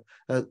above a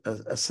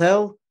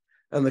cell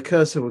and the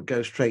cursor would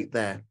go straight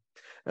there.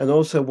 And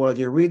also while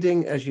you're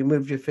reading, as you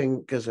move your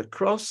fingers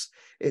across,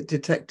 it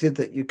detected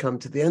that you come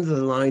to the end of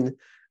the line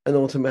and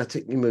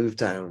automatically move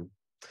down.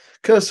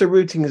 Cursor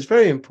routing is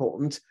very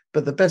important,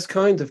 but the best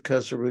kind of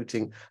cursor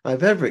routing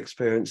I've ever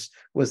experienced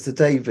was the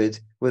David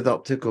with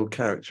optical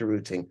character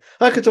routing.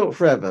 I could talk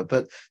forever,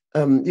 but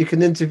you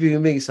can interview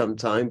me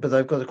sometime, but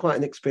I've got quite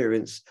an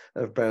experience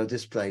of Braille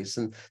displays.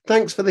 And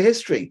thanks for the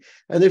history.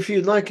 And if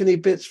you'd like any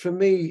bits from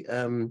me,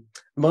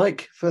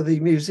 Mike, for the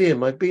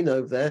museum, I've been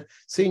over there,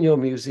 seen your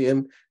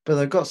museum, but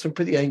I've got some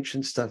pretty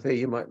ancient stuff here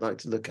you might like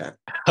to look at.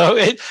 Oh,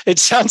 it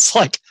sounds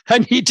like I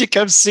need to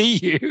come see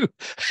you.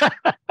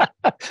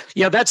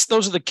 Yeah,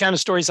 those are the kind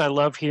of stories I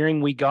love hearing.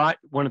 We got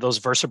one of those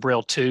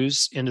VersaBraille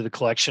 2s into the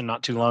collection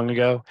not too long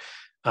ago.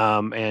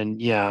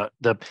 And yeah,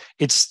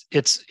 it's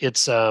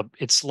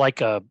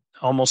like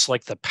almost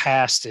like the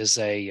past is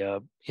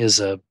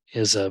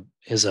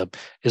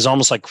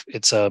almost like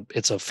it's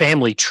a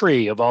family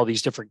tree of all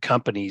these different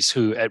companies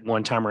who at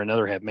one time or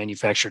another have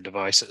manufactured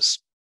devices.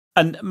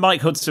 And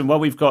Mike Hudson,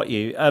 while we've got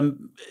you,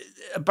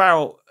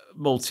 about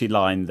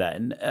multi-line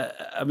then,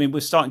 I mean, we're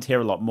starting to hear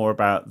a lot more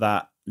about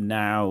that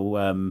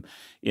now.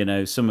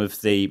 Some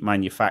of the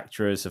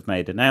manufacturers have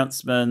made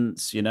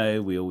announcements,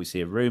 we always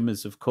hear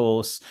rumors, of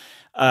course.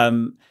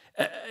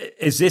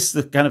 Is this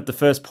the kind of the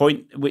first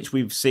point at which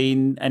we've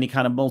seen any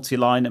kind of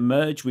multi-line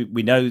emerge?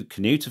 We know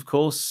Canute, of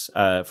course,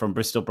 from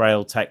Bristol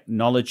Braille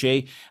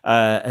Technology.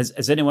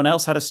 Has anyone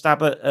else had a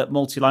stab at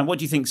multi-line? What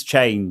do you think's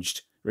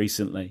changed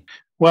recently?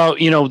 Well,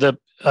 the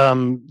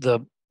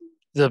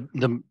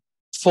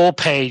full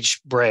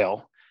page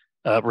Braille,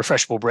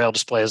 refreshable Braille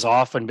display has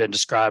often been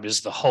described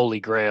as the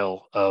holy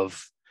grail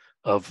of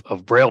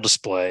Braille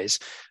displays.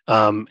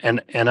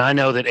 And I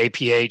know that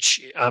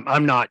APH,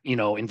 I'm not,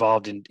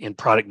 involved in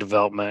product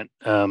development,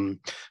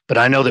 but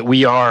I know that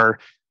we are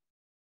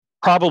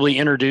probably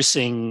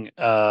introducing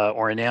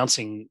or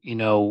announcing,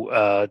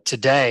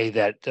 today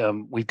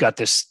that we've got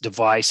this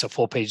device, a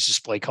full page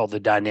display called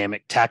the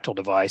Dynamic Tactile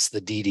Device, the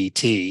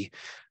DDT,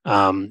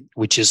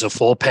 which is a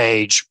full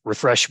page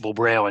refreshable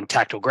Braille and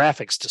tactile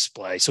graphics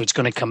display. So it's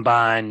going to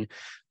combine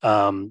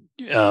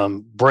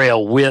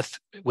Braille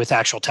with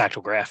actual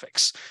tactile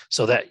graphics.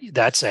 So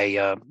that's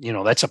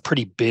a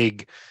pretty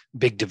big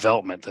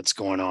development that's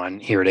going on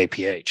here at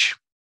APH.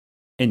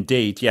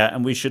 Indeed, yeah.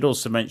 And we should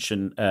also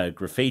mention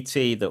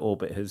Graffiti that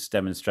Orbit has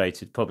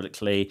demonstrated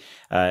publicly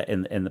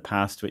in the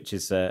past, which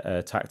is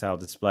a tactile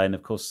display. And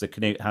of course, the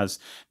Canute has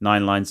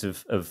 9 lines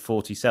of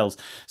 40 cells.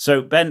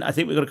 So, Ben, I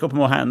think we've got a couple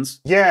more hands.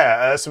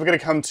 Yeah, so we're going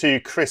to come to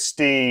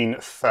Christine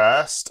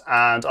first.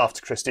 And after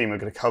Christine, we're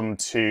going to come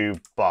to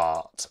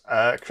Bart.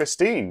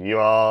 Christine, you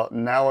are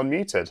now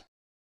unmuted.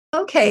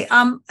 Okay,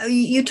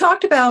 you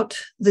talked about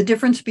the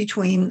difference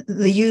between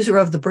the user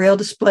of the Braille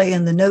display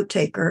and the note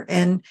taker,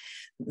 and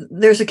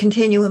there's a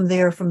continuum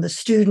there from the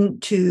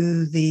student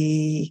to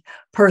the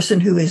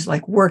person who is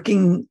like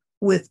working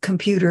with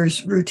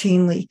computers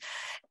routinely.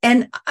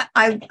 And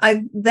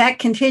that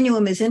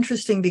continuum is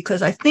interesting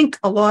because I think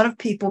a lot of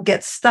people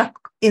get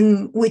stuck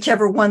in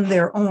whichever one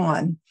they're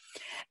on.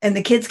 And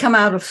the kids come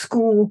out of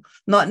school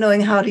not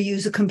knowing how to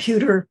use a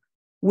computer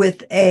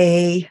with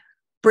a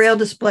Braille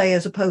display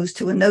as opposed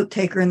to a note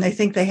taker, and they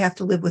think they have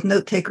to live with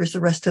note takers the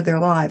rest of their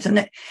lives.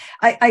 And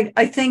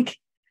I think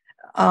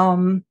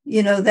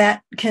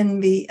that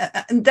can be,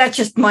 that's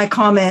just my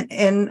comment.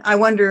 And I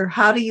wonder,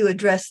 how do you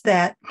address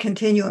that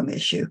continuum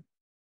issue?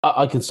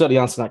 I can certainly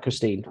answer that,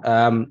 Christine.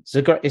 It's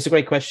a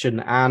great question.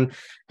 And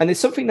it's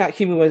something that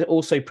HumanWare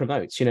also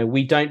promotes.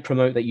 We don't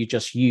promote that you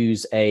just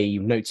use a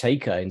note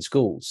taker in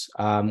schools.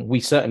 We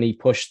certainly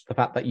push the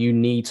fact that you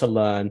need to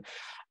learn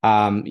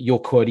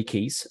your QWERTY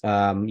keys.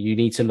 You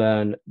need to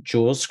learn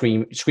JAWS,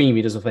 screen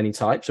readers of any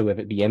type, so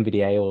whether it be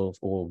NVDA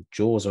or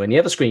JAWS or any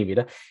other screen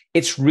reader.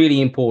 It's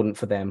really important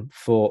for them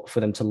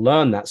to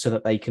learn that so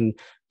that they can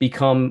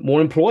become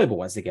more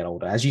employable as they get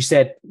older. As you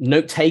said,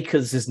 note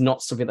takers is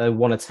not something they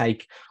want to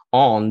take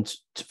on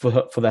for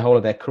the whole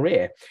of their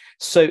career.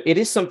 So it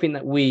is something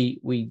that we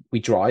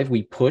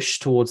push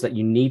towards, that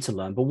you need to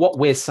learn. But what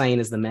we're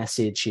saying as the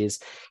message is,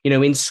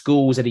 in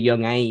schools at a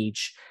young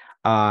age,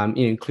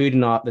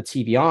 including the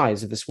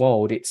TVIs of this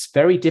world, it's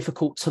very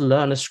difficult to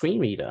learn a screen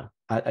reader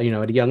at a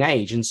young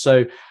age. And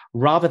so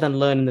rather than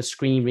learning the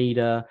screen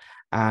reader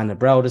and a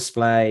Braille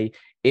display,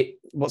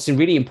 what's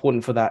really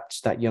important for that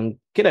young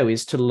kiddo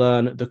is to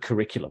learn the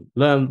curriculum,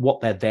 learn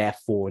what they're there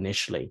for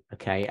initially,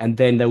 okay? And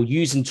then they'll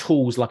using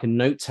tools like a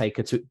note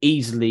taker to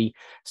easily,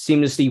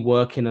 seamlessly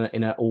work in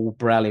an all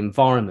Braille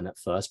environment at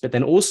first, but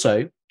then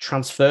also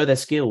transfer their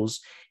skills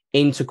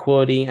into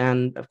QWERTY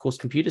and, of course,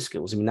 computer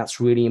skills. I mean,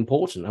 that's really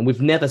important. And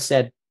we've never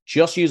said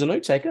just use a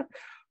note taker.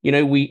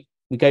 We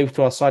go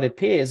to our sighted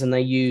peers and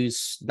they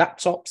use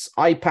laptops,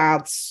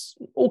 iPads,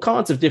 all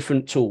kinds of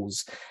different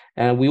tools.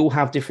 We all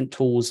have different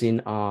tools in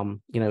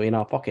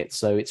our pockets.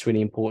 So it's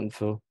really important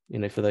for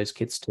those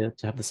kids to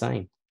have the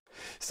same.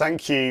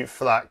 Thank you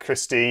for that,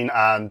 Christine,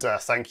 and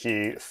thank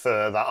you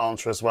for that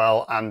answer as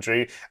well,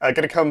 Andrew. Going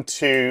to come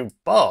to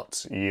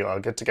Bart. You are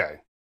good to go.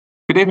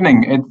 Good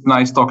evening. It's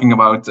nice talking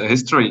about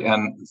history,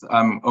 and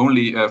I'm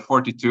only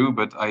 42,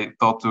 but I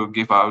thought to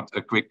give out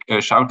a quick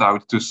shout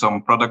out to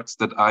some products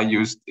that I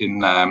used in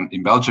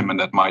Belgium and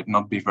that might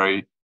not be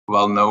very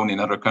well known in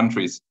other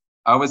countries.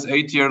 I was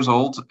 8 years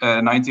old,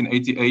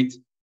 1988,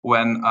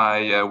 when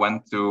I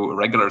went to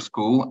regular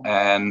school,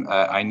 and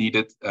I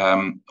needed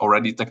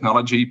already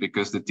technology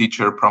because the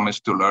teacher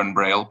promised to learn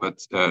Braille, but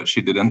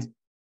she didn't.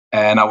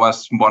 And I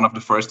was one of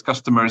the first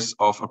customers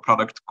of a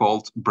product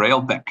called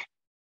Braille Deck.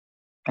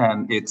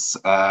 And it's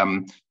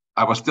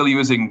I was still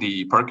using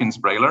the Perkins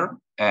Brailler,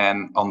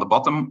 and on the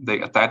bottom they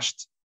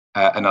attached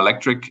an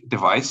electric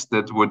device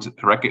that would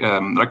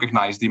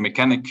recognize the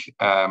mechanic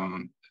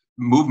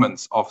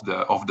movements of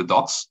the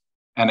dots,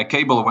 and a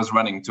cable was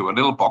running to a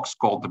little box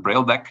called the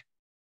Braille Deck,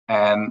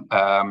 and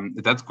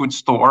that could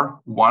store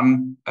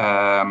one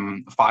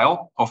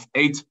file of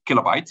 8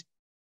 kilobytes,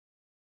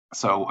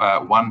 so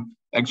one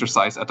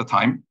exercise at a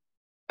time.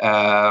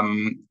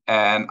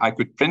 And I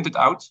could print it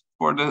out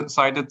for the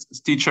sighted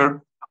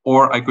teacher,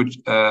 or I could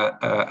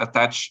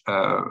attach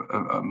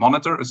a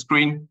monitor, a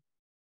screen,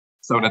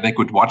 so that they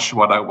could watch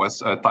what I was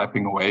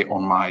typing away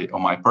on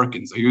my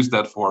Perkins. I used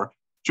that for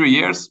 3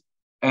 years,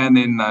 and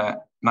in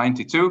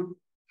 '92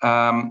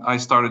 I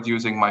started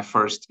using my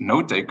first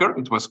note taker.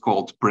 It was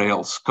called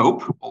Braille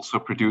Scope, also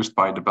produced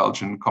by the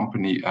Belgian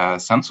company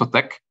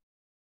Sensotech.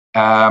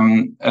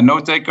 A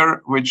note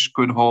taker which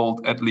could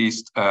hold at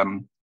least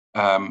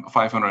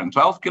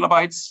 512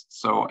 kilobytes,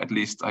 so at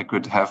least I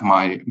could have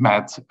my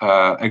math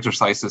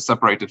exercises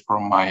separated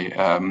from my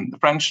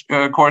French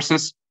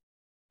courses,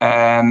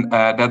 and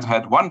that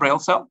had one Braille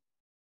cell,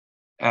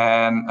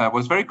 and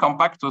was very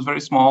compact, was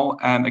very small,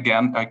 and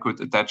again I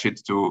could attach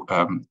it to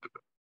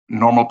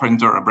normal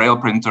printer, a Braille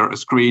printer, a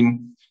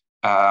screen,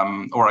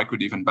 or I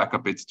could even back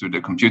up it to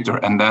the computer.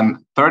 And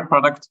then third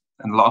product,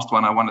 and last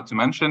one I wanted to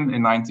mention,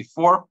 in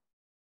 '94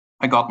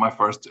 I got my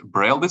first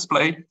Braille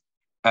display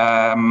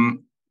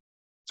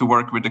to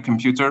work with the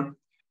computer.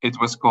 It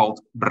was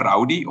called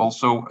Braille,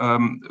 also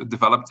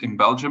developed in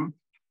Belgium.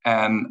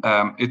 And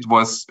it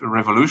was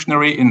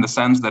revolutionary in the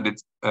sense that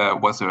it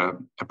was a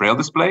Braille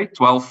display,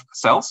 12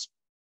 cells,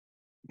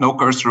 no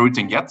cursor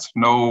routing yet,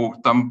 no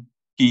thumb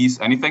keys,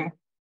 anything,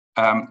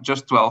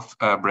 just 12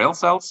 Braille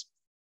cells.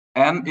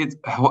 And it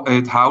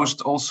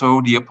housed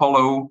also the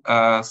Apollo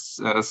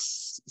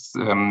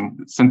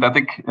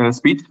synthetic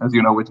speed. As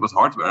you know, it was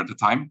hardware at the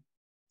time.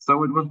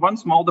 So it was one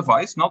small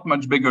device, not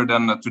much bigger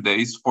than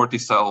today's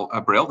 40-cell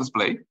Braille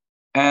display,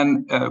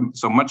 and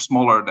so much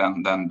smaller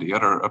than the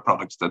other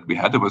products that we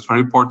had. It was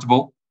very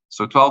portable,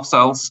 so 12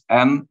 cells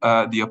and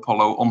the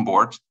Apollo on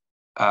board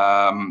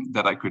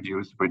that I could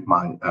use with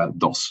my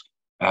DOS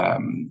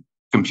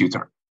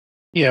computer.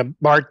 Yeah,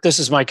 Bart, this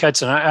is Mike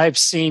Hudson. I've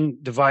seen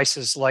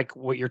devices like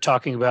what you're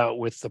talking about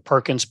with the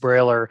Perkins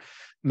Brailler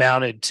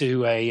mounted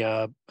to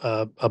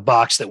a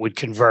box that would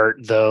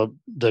convert the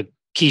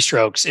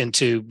keystrokes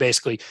into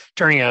basically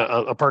turning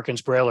a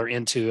Perkins Brailler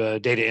into a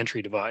data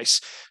entry device.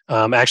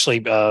 Actually,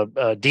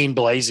 Dean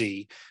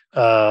Blasey,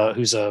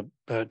 who's a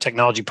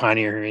technology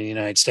pioneer here in the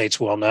United States,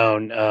 well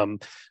known,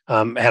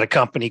 had a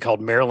company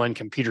called Maryland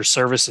Computer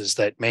Services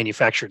that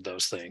manufactured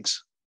those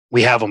things.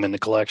 We have them in the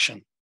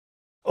collection.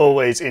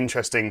 Always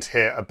interesting to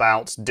hear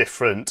about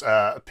different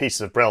pieces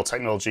of Braille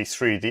technology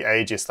through the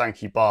ages.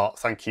 Thank you, Bart.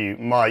 Thank you,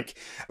 Mike.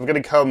 We're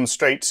going to come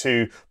straight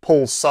to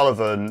Paul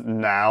Sullivan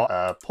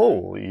now.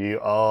 Paul, you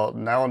are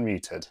now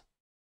unmuted.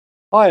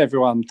 Hi,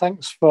 everyone.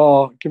 Thanks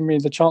for giving me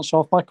the chance to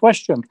ask my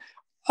question.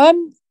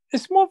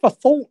 It's more of a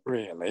thought,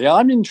 really.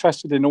 I'm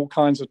interested in all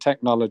kinds of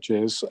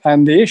technologies,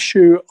 and the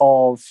issue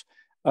of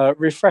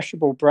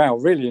refreshable Braille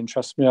really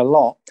interests me a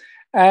lot.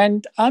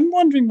 And I'm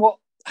wondering what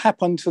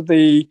happened to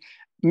the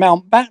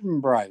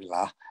Mountbatten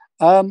Brailler,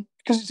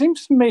 because it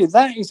seems to me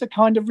that is a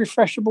kind of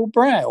refreshable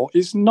Braille.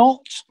 It's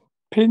not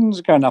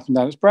pins going up and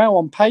down, it's Braille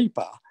on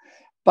paper,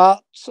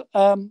 but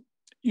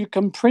you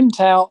can print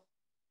out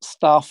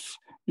stuff,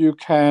 you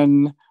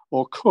can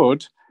or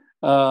could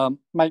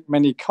make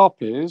many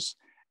copies,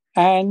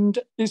 and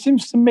it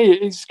seems to me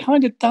it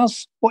kind of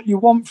does what you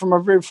want from a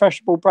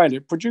refreshable Braille.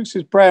 It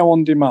produces Braille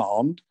on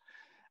demand,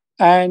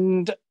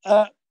 and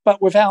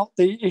but without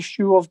the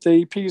issue of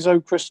the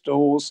piezo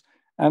crystals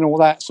and all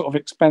that sort of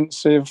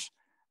expensive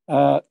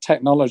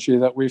technology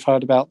that we've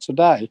heard about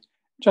today.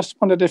 Just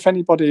wondered if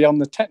anybody on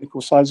the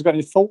technical side has got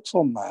any thoughts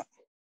on that.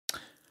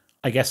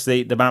 I guess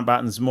the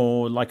Mountbatten's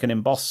more like an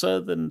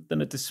embosser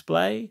than a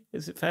display.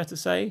 Is it fair to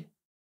say?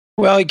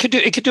 Well, it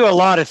could do a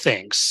lot of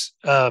things,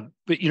 but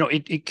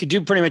it could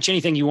do pretty much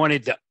anything you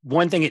wanted. The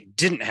one thing it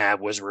didn't have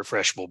was a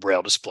refreshable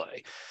Braille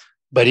display,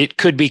 but it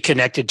could be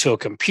connected to a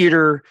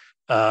computer.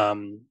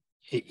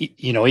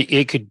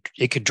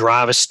 It could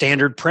drive a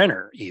standard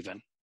printer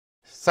even.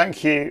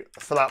 Thank you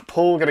for that,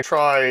 Paul. We're going to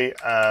try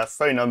a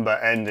phone number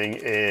ending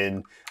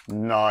in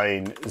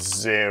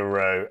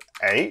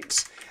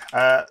 908.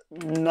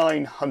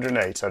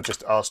 908. I've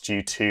just asked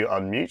you to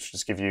unmute.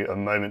 Just give you a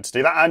moment to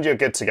do that, and you're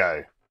good to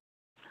go.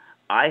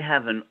 I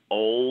have an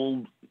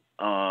old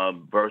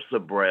Versa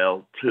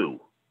Braille 2.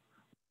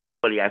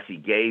 What he actually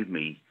gave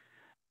me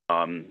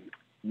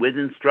with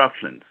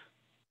instructions.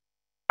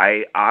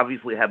 I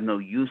obviously have no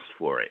use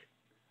for it,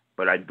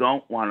 but I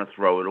don't want to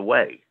throw it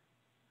away.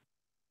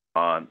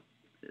 Does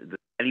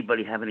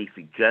anybody have any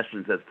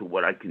suggestions as to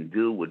what I can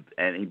do? Would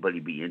anybody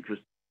be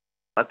interested?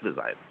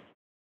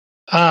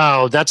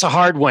 Oh, that's a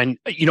hard one.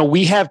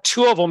 We have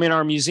two of them in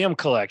our museum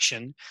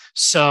collection.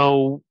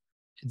 So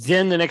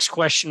then the next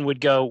question would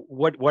go,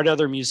 what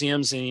other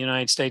museums in the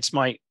United States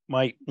might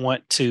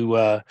want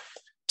to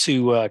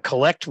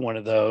collect one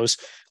of those?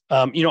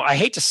 I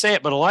hate to say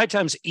it, but a lot of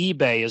times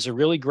eBay is a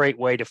really great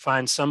way to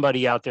find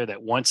somebody out there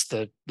that wants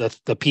the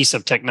piece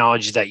of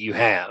technology that you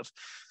have,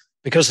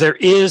 because there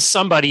is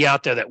somebody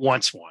out there that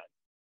wants one.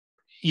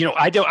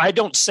 I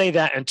don't say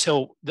that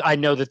until I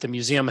know that the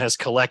museum has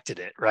collected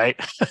it, right?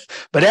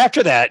 But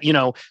after that,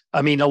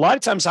 a lot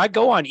of times I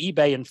go on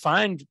eBay and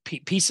find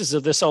pieces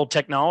of this old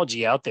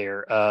technology out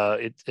there.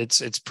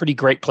 It's a pretty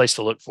great place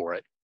to look for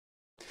it.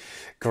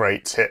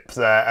 Great tip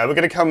there. We're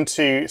going to come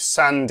to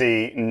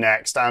Sandy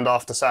next, and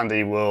after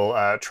Sandy,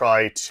 we'll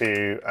try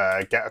to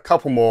get a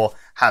couple more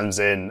hands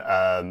in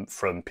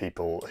from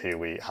people who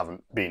we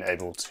haven't been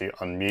able to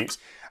unmute.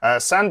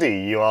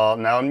 Sandy, you are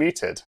now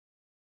unmuted.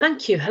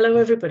 Thank you. Hello,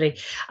 everybody.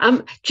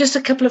 Just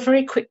a couple of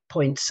very quick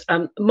points.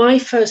 My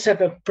first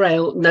ever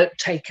Braille note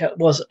taker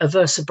was a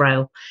Versa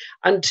Braille.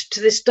 And to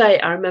this day,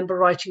 I remember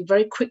writing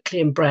very quickly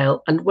in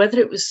Braille, and whether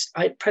it was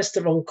I pressed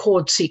the wrong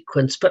chord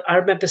sequence, but I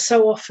remember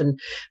so often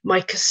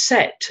my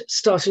cassette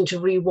starting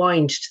to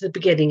rewind to the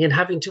beginning and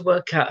having to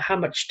work out how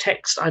much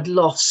text I'd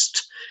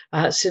lost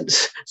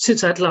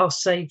since I'd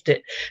last saved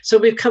it. So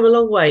we've come a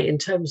long way in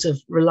terms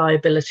of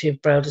reliability of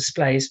Braille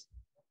displays.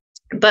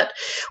 But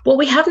what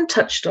we haven't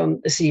touched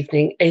on this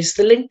evening is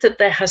the link that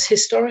there has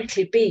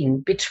historically been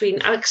between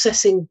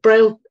accessing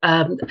Braille,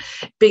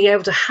 being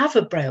able to have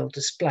a Braille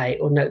display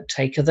or note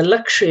taker, the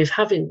luxury of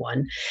having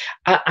one,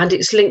 and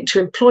it's linked to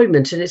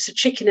employment. And it's a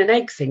chicken and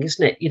egg thing,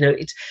 isn't it?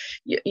 It's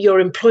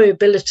your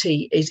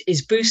employability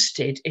is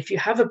boosted if you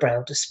have a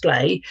Braille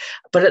display,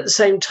 but at the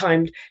same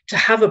time, to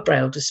have a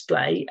Braille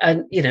display,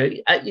 and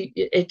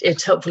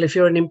it's helpful if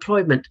you're in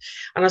employment.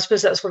 And I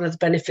suppose that's one of the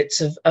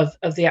benefits of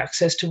the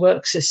access to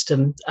work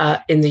system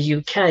in the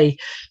UK,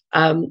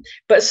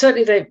 but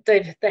certainly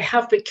they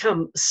have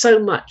become so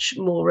much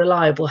more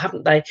reliable,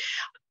 haven't they?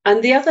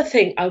 And the other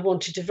thing I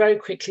wanted to very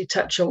quickly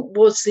touch on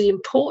was the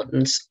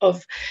importance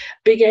of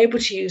being able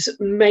to use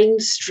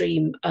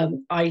mainstream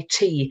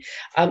IT.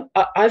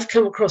 I've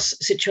come across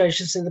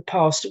situations in the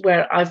past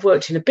where I've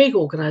worked in a big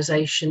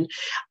organisation,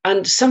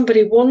 and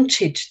somebody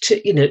wanted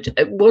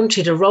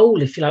a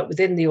role, if you like,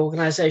 within the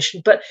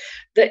organisation, but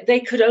they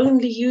could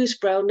only use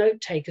Braille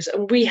note takers,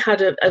 and we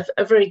had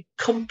a very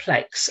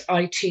complex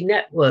IT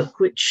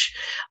network, which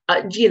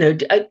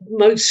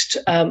most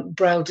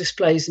Braille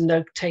displays and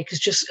note takers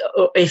just,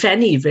 if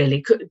any,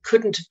 really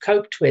couldn't have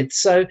coped with.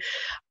 So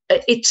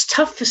it's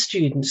tough for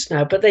students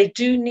now, but they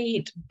do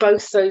need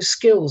both those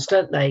skills,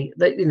 don't they?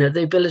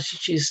 The ability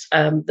to use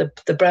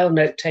the Braille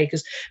note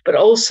takers, but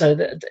also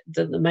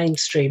the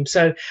mainstream.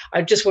 So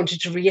I just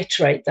wanted to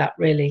reiterate that,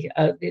 really,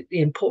 the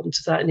importance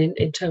of that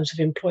in terms of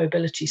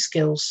employability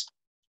skills.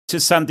 To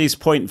Sandy's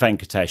point,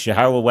 Venkatesh,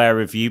 how aware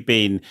have you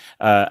been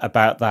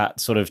about that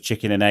sort of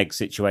chicken and egg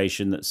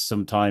situation, that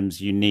sometimes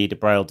you need a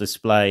Braille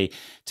display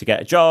to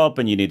get a job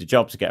and you need a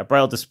job to get a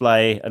Braille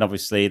display? And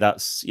obviously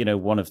that's,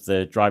 one of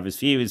the drivers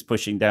for you is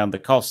pushing down the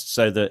costs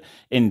so that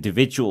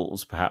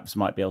individuals perhaps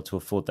might be able to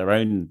afford their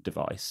own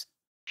device.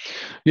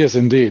 Yes,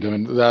 indeed. I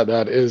mean,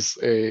 that is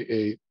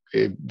a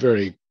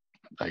very,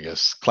 I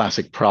guess,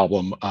 classic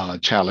problem,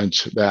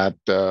 challenge that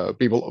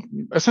people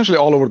essentially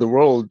all over the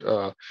world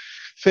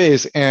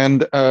face.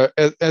 And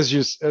as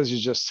you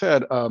just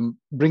said,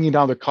 bringing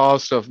down the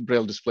cost of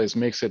Braille displays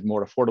makes it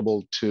more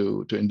affordable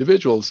to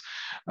individuals,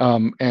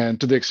 and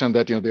to the extent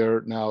that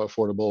they're now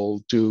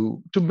affordable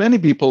to many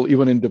people,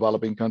 even in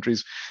developing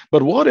countries.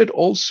 But what it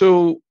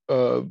also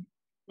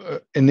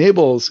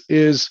enables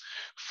is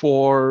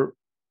for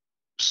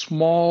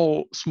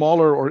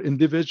smaller or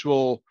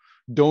individual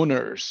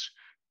donors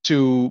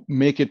to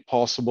make it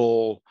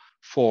possible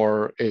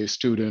for a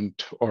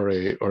student or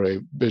a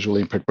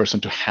visually impaired person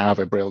to have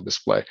a Braille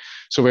display.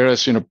 So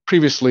whereas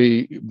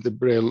previously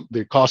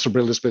the cost of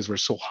Braille displays were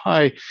so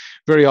high,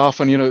 very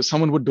often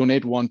someone would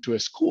donate one to a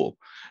school,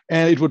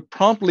 and it would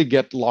promptly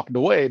get locked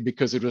away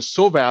because it was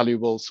so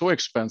valuable, so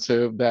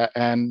expensive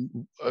and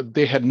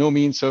they had no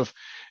means of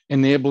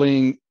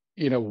enabling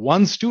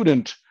one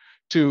student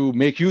to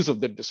make use of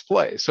the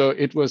display. So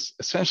it was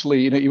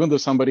essentially, even though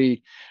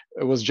somebody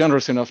was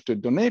generous enough to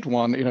donate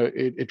one,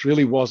 it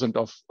really wasn't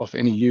of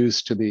any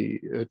use to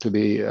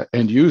the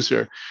end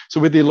user. So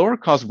with the lower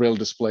cost Braille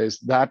displays,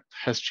 that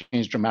has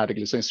changed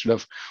dramatically. So instead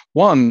of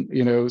one,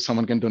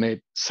 someone can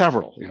donate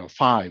several,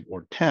 5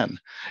 or 10,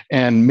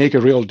 and make a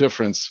real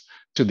difference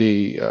to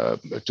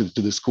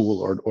the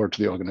school or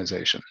to the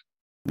organization.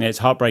 Yeah, it's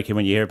heartbreaking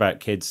when you hear about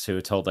kids who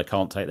are told they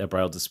can't take their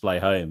Braille display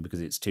home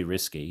because it's too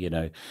risky,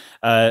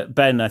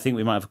 Ben, I think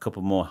we might have a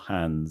couple more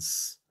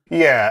hands.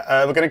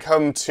 Yeah, we're going to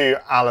come to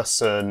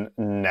Alison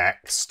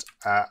next.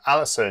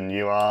 Alison,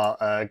 you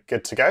are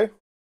good to go.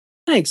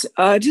 Thanks.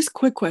 Just a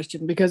quick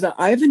question, because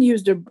I haven't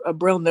used a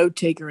Braille note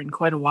taker in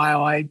quite a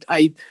while.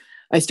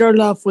 I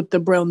started off with the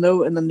Braille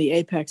Note and then the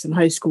Apex in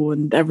high school,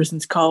 and ever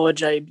since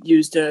college, I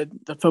used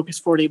the Focus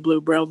 40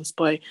 Blue Braille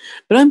display.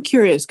 But I'm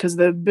curious because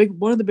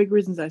one of the big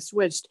reasons I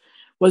switched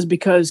was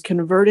because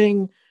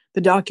converting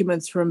the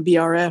documents from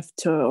BRF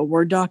to a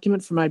Word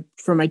document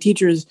for my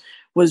teachers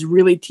was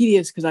really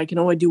tedious because I can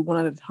only do one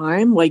at a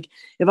time. Like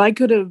if I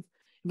could have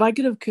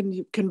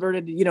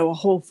converted a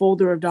whole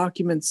folder of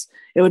documents,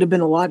 it would have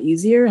been a lot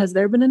easier. Has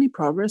there been any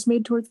progress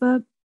made towards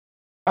that?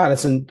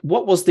 Alison,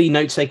 what was the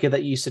note taker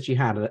that you said you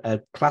had?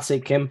 A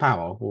classic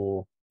Empower,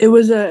 or it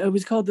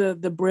was called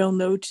the Braille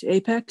Note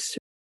Apex.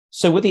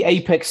 So with the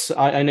Apex,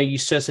 I know you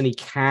certainly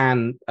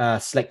can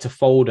select a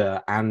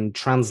folder and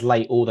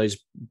translate all those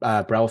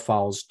Braille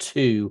files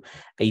to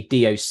a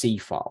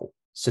DOC file.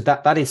 So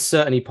that is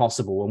certainly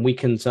possible, and we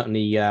can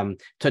certainly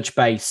touch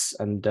base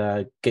and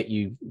get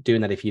you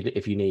doing that if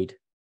you need.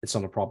 It's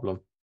not a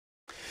problem.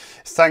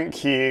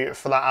 Thank you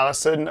for that,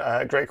 Alison.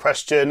 Great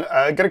question.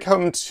 Going to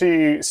come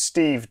to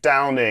Steve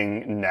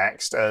Downing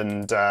next.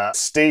 And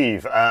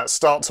Steve,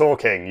 start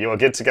talking. You are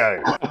good to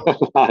go.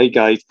 Hi,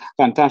 guys.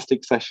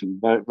 Fantastic session.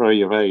 Very,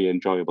 very, very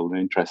enjoyable and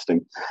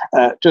interesting.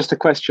 Just a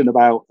question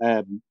about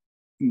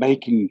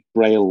making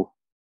Braille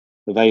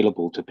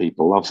available to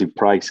people. Obviously,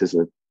 price is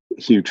a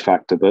huge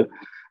factor, but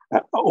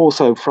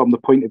also from the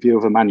point of view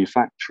of a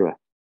manufacturer,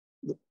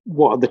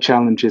 what are the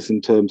challenges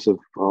in terms of,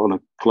 on a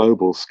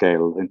global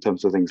scale, in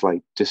terms of things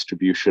like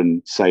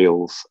distribution,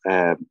 sales,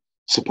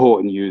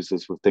 supporting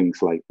users with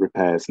things like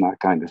repairs and that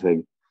kind of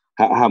thing?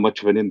 How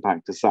much of an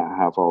impact does that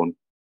have on,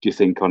 do you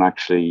think, on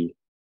actually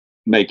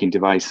making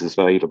devices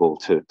available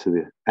to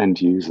the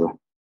end user?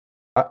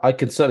 I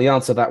can certainly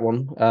answer that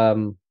one,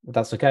 if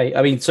that's okay.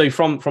 I mean, so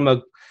from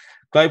a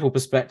global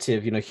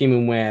perspective,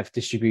 HumanWare have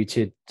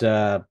distributed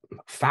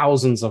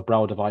thousands of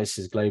Braille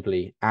devices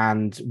globally.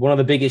 And one of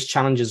the biggest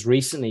challenges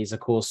recently is,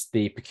 of course,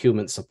 the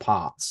procurements of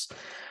parts.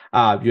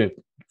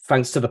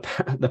 Thanks to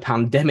the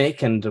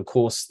pandemic and, of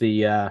course,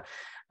 the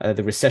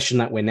recession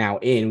that we're now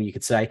in, you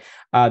could say,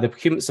 the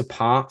procurements of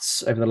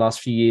parts over the last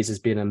few years has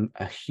been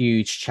a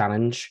huge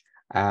challenge.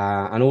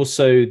 And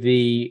also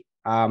the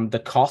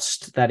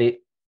cost that it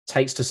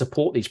takes to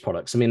support these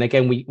products. I mean,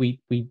 again, we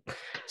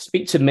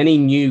speak to many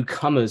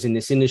newcomers in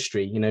this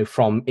industry,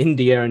 from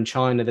India and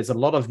China. There's a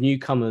lot of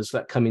newcomers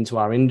that come into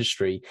our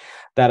industry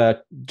that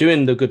are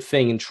doing the good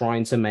thing and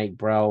trying to make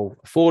Braille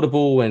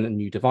affordable and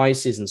new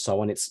devices and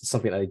so on. It's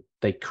something that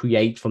they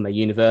create from their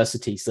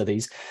university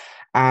studies.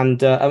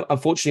 And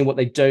unfortunately, what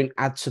they don't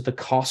add to the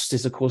cost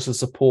is, of course, the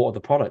support of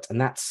the product. And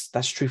that's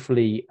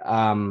truthfully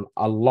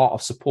a lot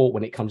of support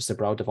when it comes to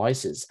Braille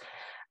devices.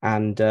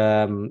 And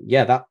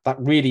that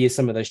really is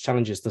some of those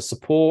challenges. The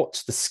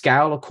support, the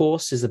scale, of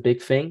course, is a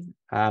big thing.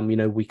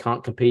 We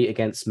can't compete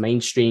against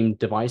mainstream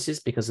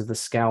devices because of the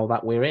scale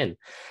that we're in.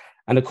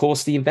 And of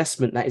course, the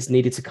investment that is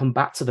needed to come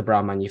back to the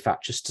Braille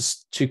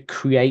manufacturers to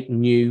create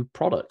new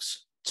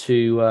products,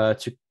 to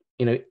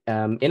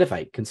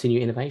innovate,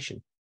 continue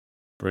innovation.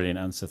 Brilliant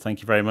answer.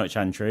 Thank you very much,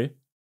 Andrew.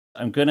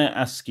 I'm going to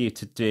ask you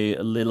to do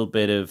a little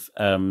bit of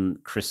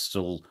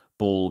crystal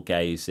ball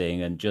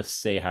gazing and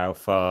just see how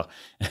far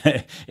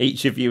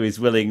each of you is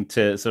willing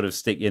to sort of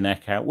stick your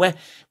neck out. Where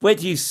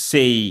do you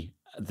see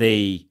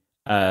the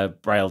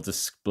Braille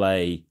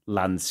display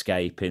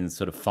landscape in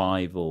sort of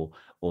 5 or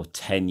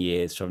 10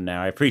 years from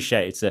now? I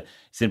appreciate it's an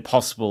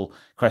impossible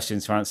question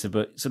to answer,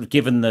 but sort of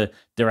given the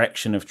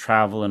direction of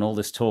travel and all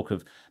this talk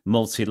of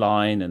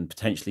multi-line and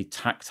potentially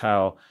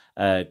tactile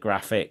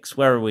graphics,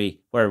 where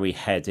are we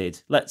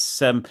headed?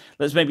 Let's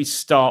maybe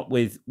start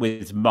with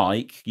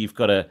Mike. You've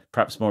got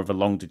perhaps more of a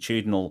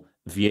longitudinal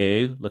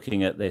view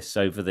looking at this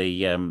over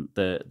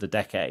the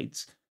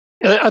decades.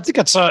 I think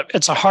it's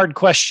a hard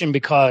question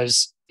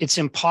because it's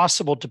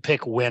impossible to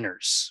pick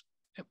winners.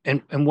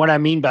 And what I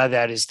mean by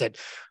that is that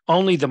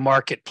only the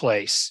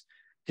marketplace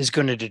is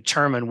going to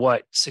determine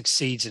what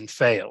succeeds and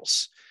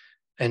fails.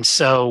 And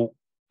so,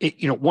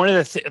 one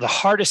of the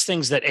hardest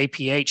things that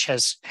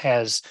APH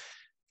has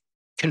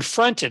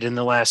confronted in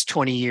the last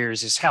 20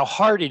 years is how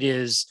hard it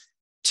is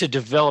to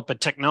develop a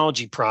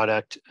technology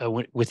product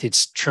with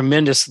its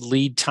tremendous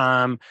lead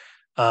time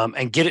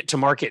and get it to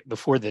market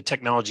before the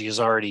technology is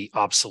already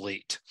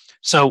obsolete.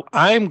 So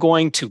I'm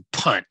going to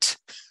punt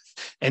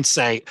and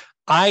say,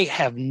 I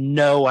have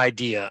no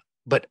idea,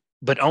 but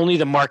only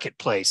the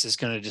marketplace is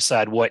going to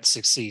decide what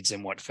succeeds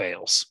and what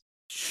fails.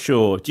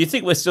 Sure. Do you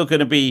think we're still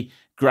going to be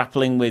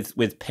grappling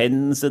with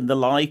pins and the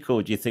like,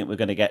 or do you think we're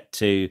going to get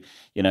to,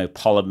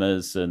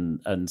 polymers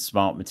and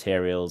smart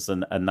materials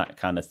and that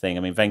kind of thing?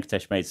 I mean,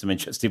 Venkatesh made some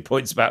interesting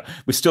points about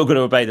we're still going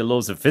to obey the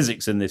laws of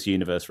physics in this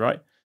universe,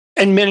 right?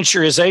 And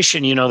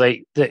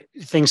miniaturization, the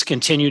things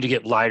continue to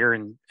get lighter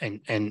and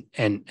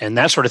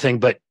that sort of thing.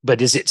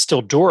 But is it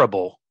still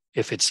durable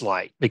if it's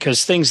light?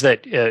 Because things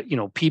that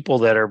people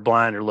that are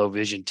blind or low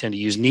vision tend to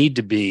use need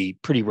to be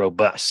pretty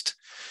robust.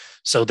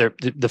 So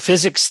the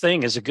physics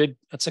thing is a good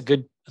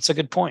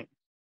point.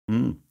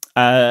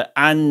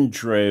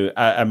 Andrew,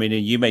 I mean,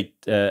 you made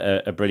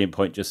a brilliant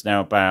point just now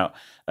about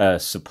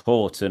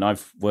support, and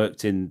I've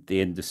worked in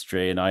the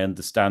industry, and I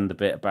understand a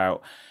bit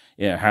about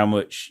how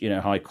much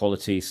high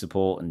quality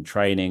support and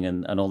training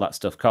and all that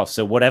stuff costs.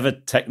 So whatever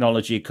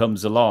technology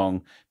comes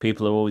along,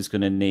 people are always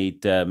going to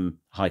need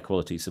high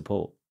quality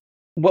support.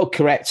 Well,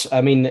 correct. I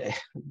mean,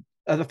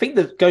 I think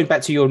that going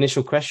back to your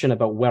initial question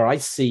about where I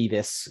see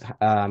this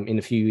in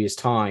a few years'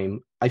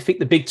 time, I think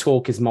the big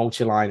talk is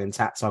multi-line and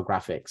tactile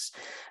graphics.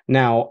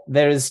 Now,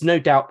 there is no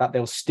doubt that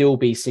there'll still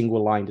be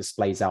single line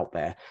displays out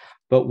there.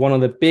 But one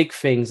of the big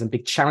things and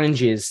big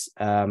challenges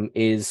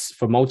is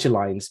for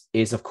multi-lines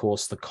is, of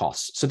course, the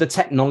cost. So the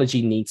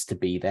technology needs to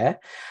be there.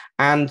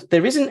 And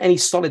there isn't any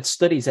solid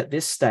studies at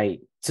this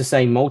state to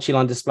say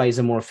multi-line displays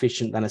are more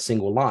efficient than a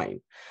single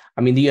line.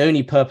 I mean, the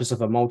only purpose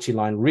of a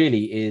multi-line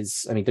really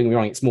is, don't get me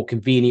wrong, it's more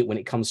convenient when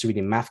it comes to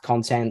reading math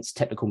content,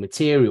 technical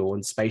material,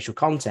 and spatial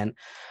content,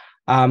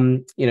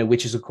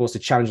 which is, of course, a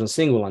challenge on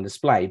single line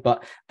display.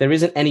 But there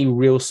isn't any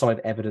real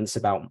solid evidence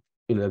about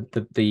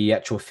the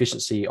actual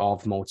efficiency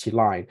of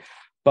multi-line.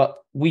 But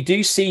we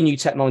do see new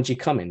technology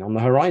coming on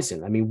the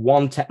horizon. I mean,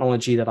 one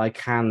technology that I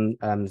can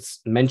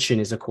mention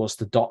is, of course,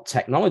 the dot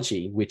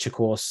technology, which, of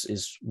course,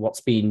 is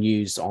what's being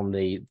used on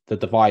the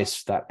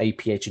device that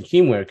APH and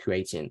Humeware are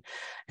creating.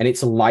 And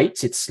it's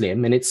light, it's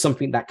slim, and it's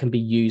something that can be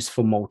used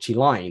for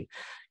multi-line.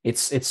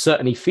 It's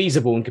certainly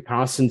feasible in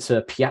comparison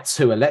to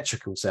piezo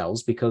electrical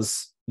cells,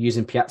 because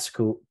using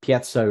piezo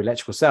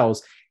electrical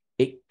cells,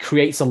 it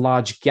creates a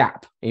large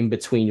gap in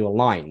between your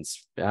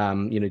lines.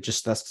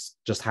 That's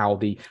just how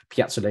the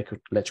piezo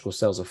electrical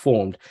cells are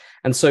formed.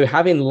 And so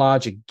having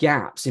larger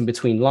gaps in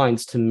between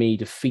lines, to me,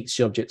 defeats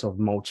the object of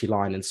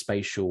multi-line and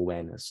spatial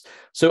awareness.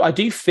 So I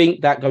do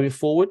think that going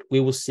forward,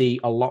 we will see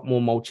a lot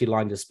more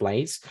multi-line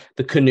displays.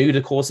 The Canute,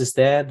 of course, is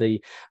there.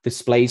 The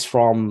displays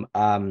from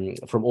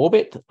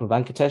Orbit, from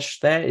Venkatesh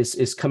there,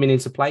 is coming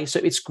into play. So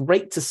it's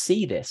great to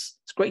see this.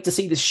 It's great to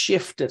see this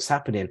shift that's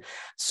happening.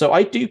 So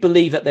I do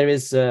believe that there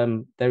is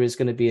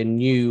going to be a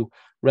new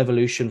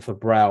revolution for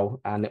Braille,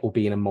 and it will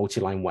be in a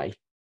multi-line way.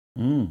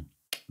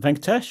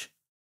 Venkatesh?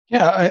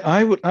 Yeah,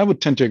 I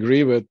would tend to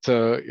agree with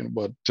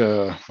what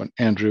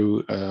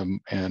Andrew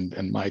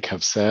and Mike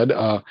have said.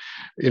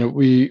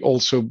 We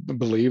also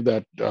believe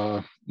that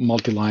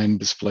multi-line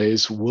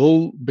displays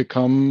will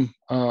become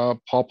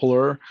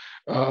popular,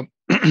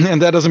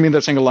 and that doesn't mean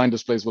that single-line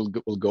displays will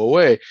go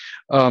away.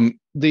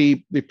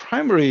 The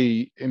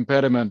primary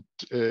impediment,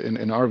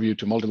 in our view,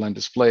 to multi-line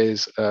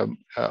displays,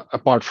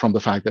 apart from the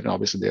fact that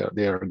obviously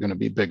they are going to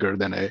be bigger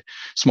than a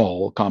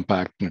small,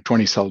 compact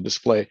 20-cell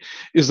display,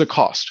 is the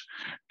cost.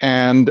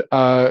 And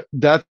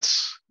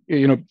that's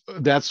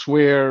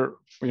where,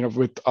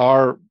 with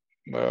our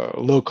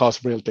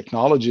low-cost Braille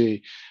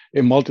technology,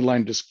 a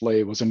multi-line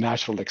display was a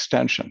natural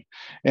extension.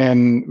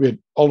 And we had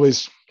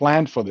always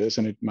planned for this,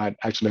 and it might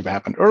actually have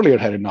happened earlier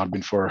had it not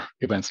been for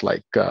events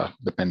like the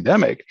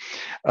pandemic.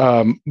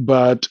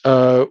 But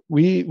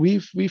we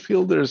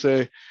feel there's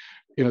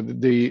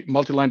the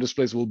multi-line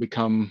displays will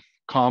become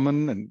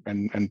common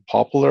and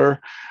popular.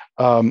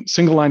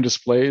 Single-line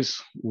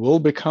displays will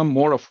become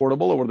more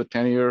affordable over the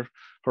 10-year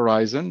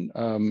horizon,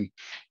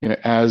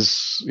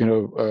 as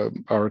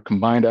our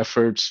combined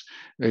efforts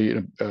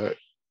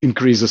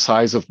increase the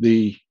size of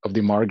the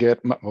market,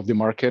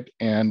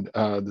 and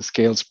the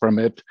scales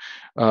permit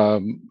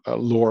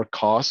lower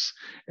costs,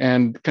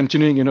 and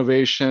continuing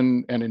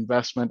innovation and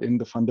investment in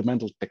the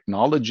fundamental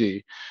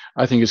technology,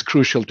 I think, is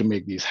crucial to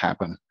make these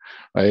happen.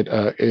 Right?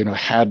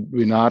 Had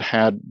we not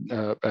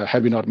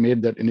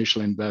made that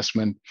initial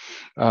investment,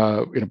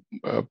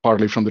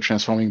 partly from the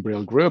Transforming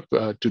Braille group,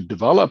 to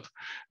develop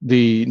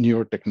the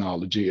newer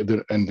technology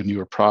and the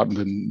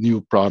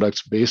new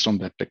products based on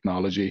that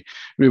technology,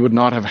 we would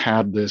not have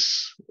had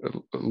this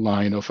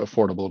line of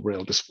affordable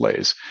Braille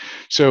displays.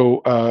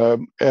 So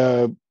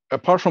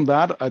apart from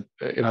that,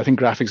 I think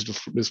graphics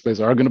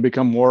displays are going to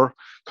become more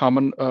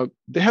common.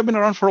 They have been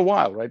around for a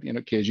while, right?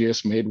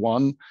 KGS made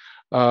one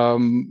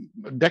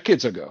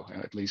decades ago,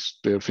 at least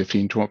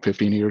 15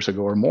 years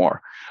ago or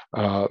more.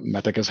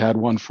 Metek has had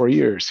one for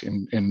years.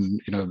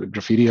 The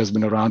graffiti has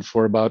been around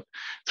for about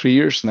 3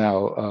 years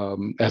now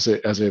as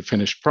a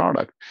finished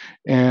product.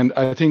 And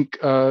I think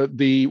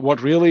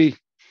what really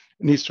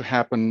needs to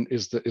happen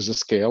is the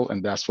scale,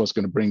 and that's what's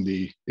going to bring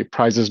the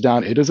prices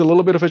down. It is a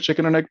little bit of a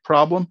chicken and egg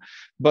problem,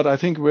 but I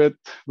think with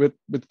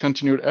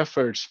continued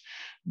efforts,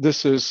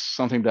 this is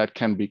something that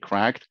can be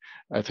cracked.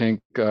 I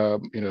think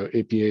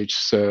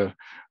APH's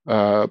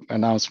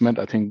announcement,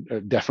 I think,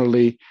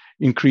 definitely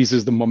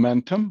increases the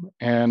momentum,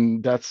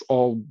 and that's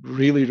all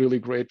really, really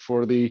great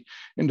for the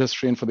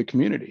industry and for the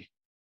community.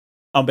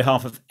 On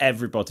behalf of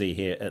everybody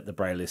here at the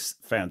Braillists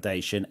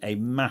Foundation, a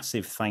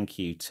massive thank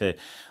you to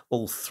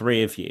all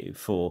three of you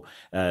for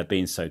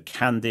being so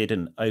candid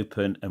and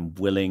open and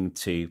willing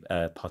to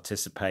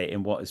participate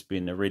in what has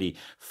been a really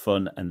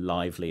fun and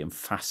lively and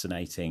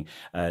fascinating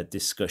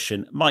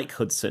discussion. Mike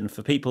Hudson,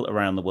 for people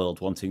around the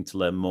world wanting to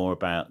learn more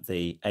about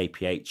the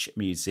APH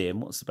Museum,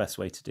 what's the best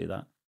way to do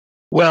that?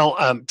 Well,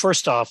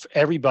 first off,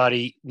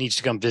 everybody needs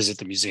to come visit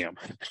the museum.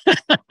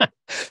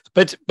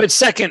 But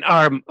second,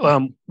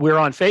 we're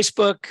on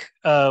Facebook.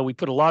 We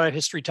put a lot of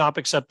history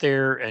topics up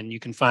there, and you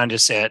can find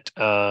us at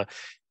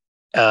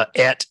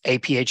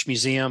APH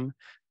Museum,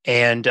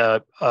 and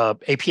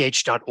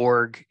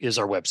aph.org is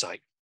our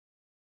website.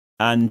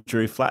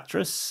 Andrew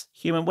Flattress,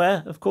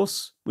 Humanware, of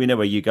course. We know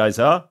where you guys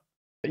are.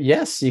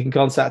 Yes, you can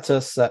contact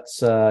us at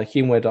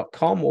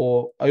humanware.com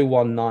or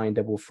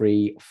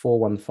 01933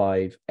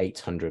 415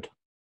 800.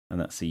 And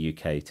that's the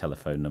UK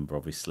telephone number,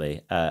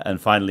 obviously. And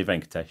finally,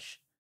 Venkatesh.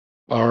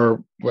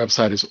 Our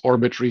website is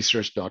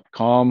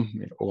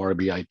orbitresearch.com,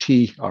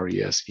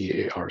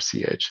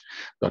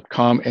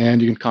 orbitresearch.com.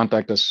 And you can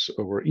contact us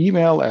over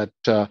email at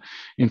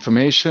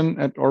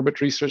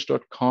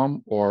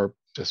information@orbitresearch.com, or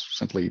just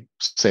simply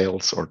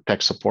sales or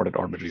tech support at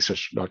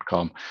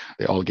orbitresearch.com.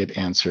 They all get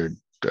answered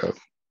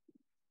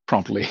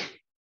promptly.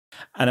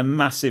 And a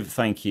massive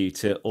thank you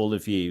to all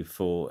of you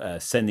for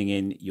sending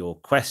in your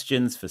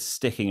questions, for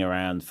sticking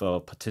around, for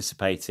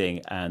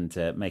participating, and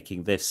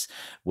making this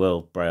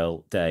World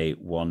Braille Day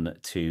one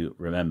to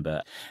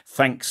remember.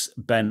 Thanks,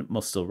 Ben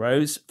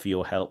Mustel-Rose, for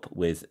your help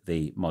with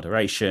the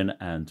moderation,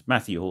 and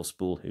Matthew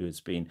Horspool, who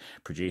has been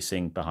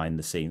producing behind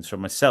the scenes.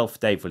 From myself,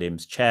 Dave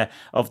Williams, Chair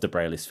of the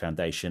Braillist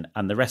Foundation,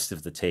 and the rest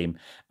of the team,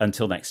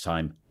 until next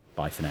time,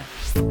 bye for now.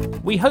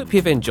 We hope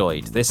you've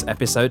enjoyed this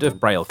episode of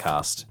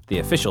Braillecast, the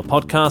official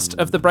podcast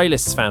of the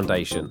Braillists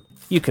Foundation.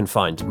 You can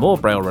find more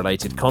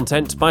Braille-related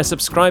content by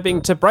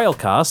subscribing to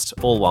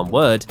Braillecast, all one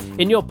word,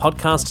 in your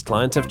podcast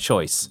client of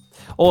choice,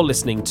 or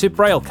listening to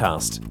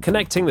Braillecast,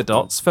 connecting the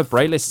dots for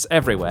Braillists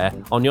everywhere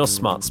on your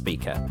smart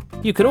speaker.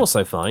 You can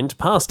also find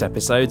past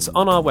episodes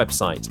on our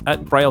website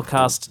at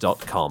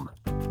braillecast.com.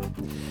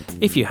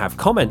 If you have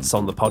comments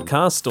on the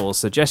podcast or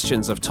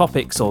suggestions of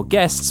topics or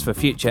guests for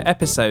future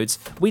episodes,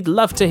 we'd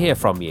love to hear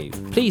from you.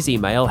 Please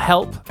email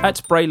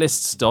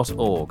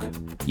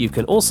help@braillists.org. You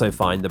can also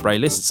find the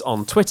Braillists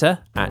on Twitter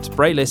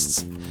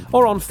 @Braillists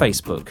or on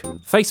Facebook,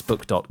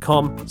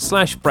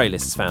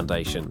 facebook.com/Braillists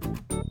Foundation.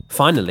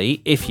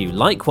 Finally, if you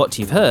like what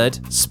you've heard,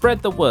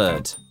 spread the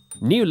word.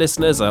 New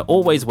listeners are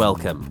always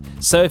welcome,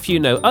 so if you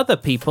know other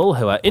people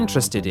who are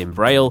interested in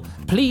Braille,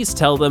 please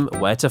tell them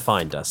where to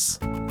find us.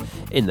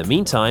 In the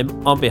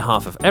meantime, on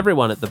behalf of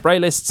everyone at the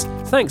Braillists,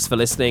 thanks for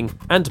listening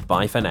and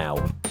bye for now.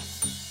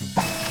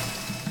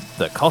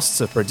 The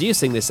costs of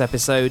producing this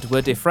episode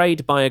were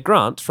defrayed by a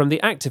grant from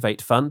the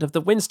Activate Fund of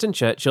the Winston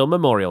Churchill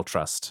Memorial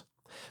Trust.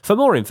 For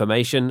more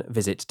information,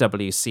 visit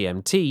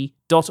wcmt.org.uk.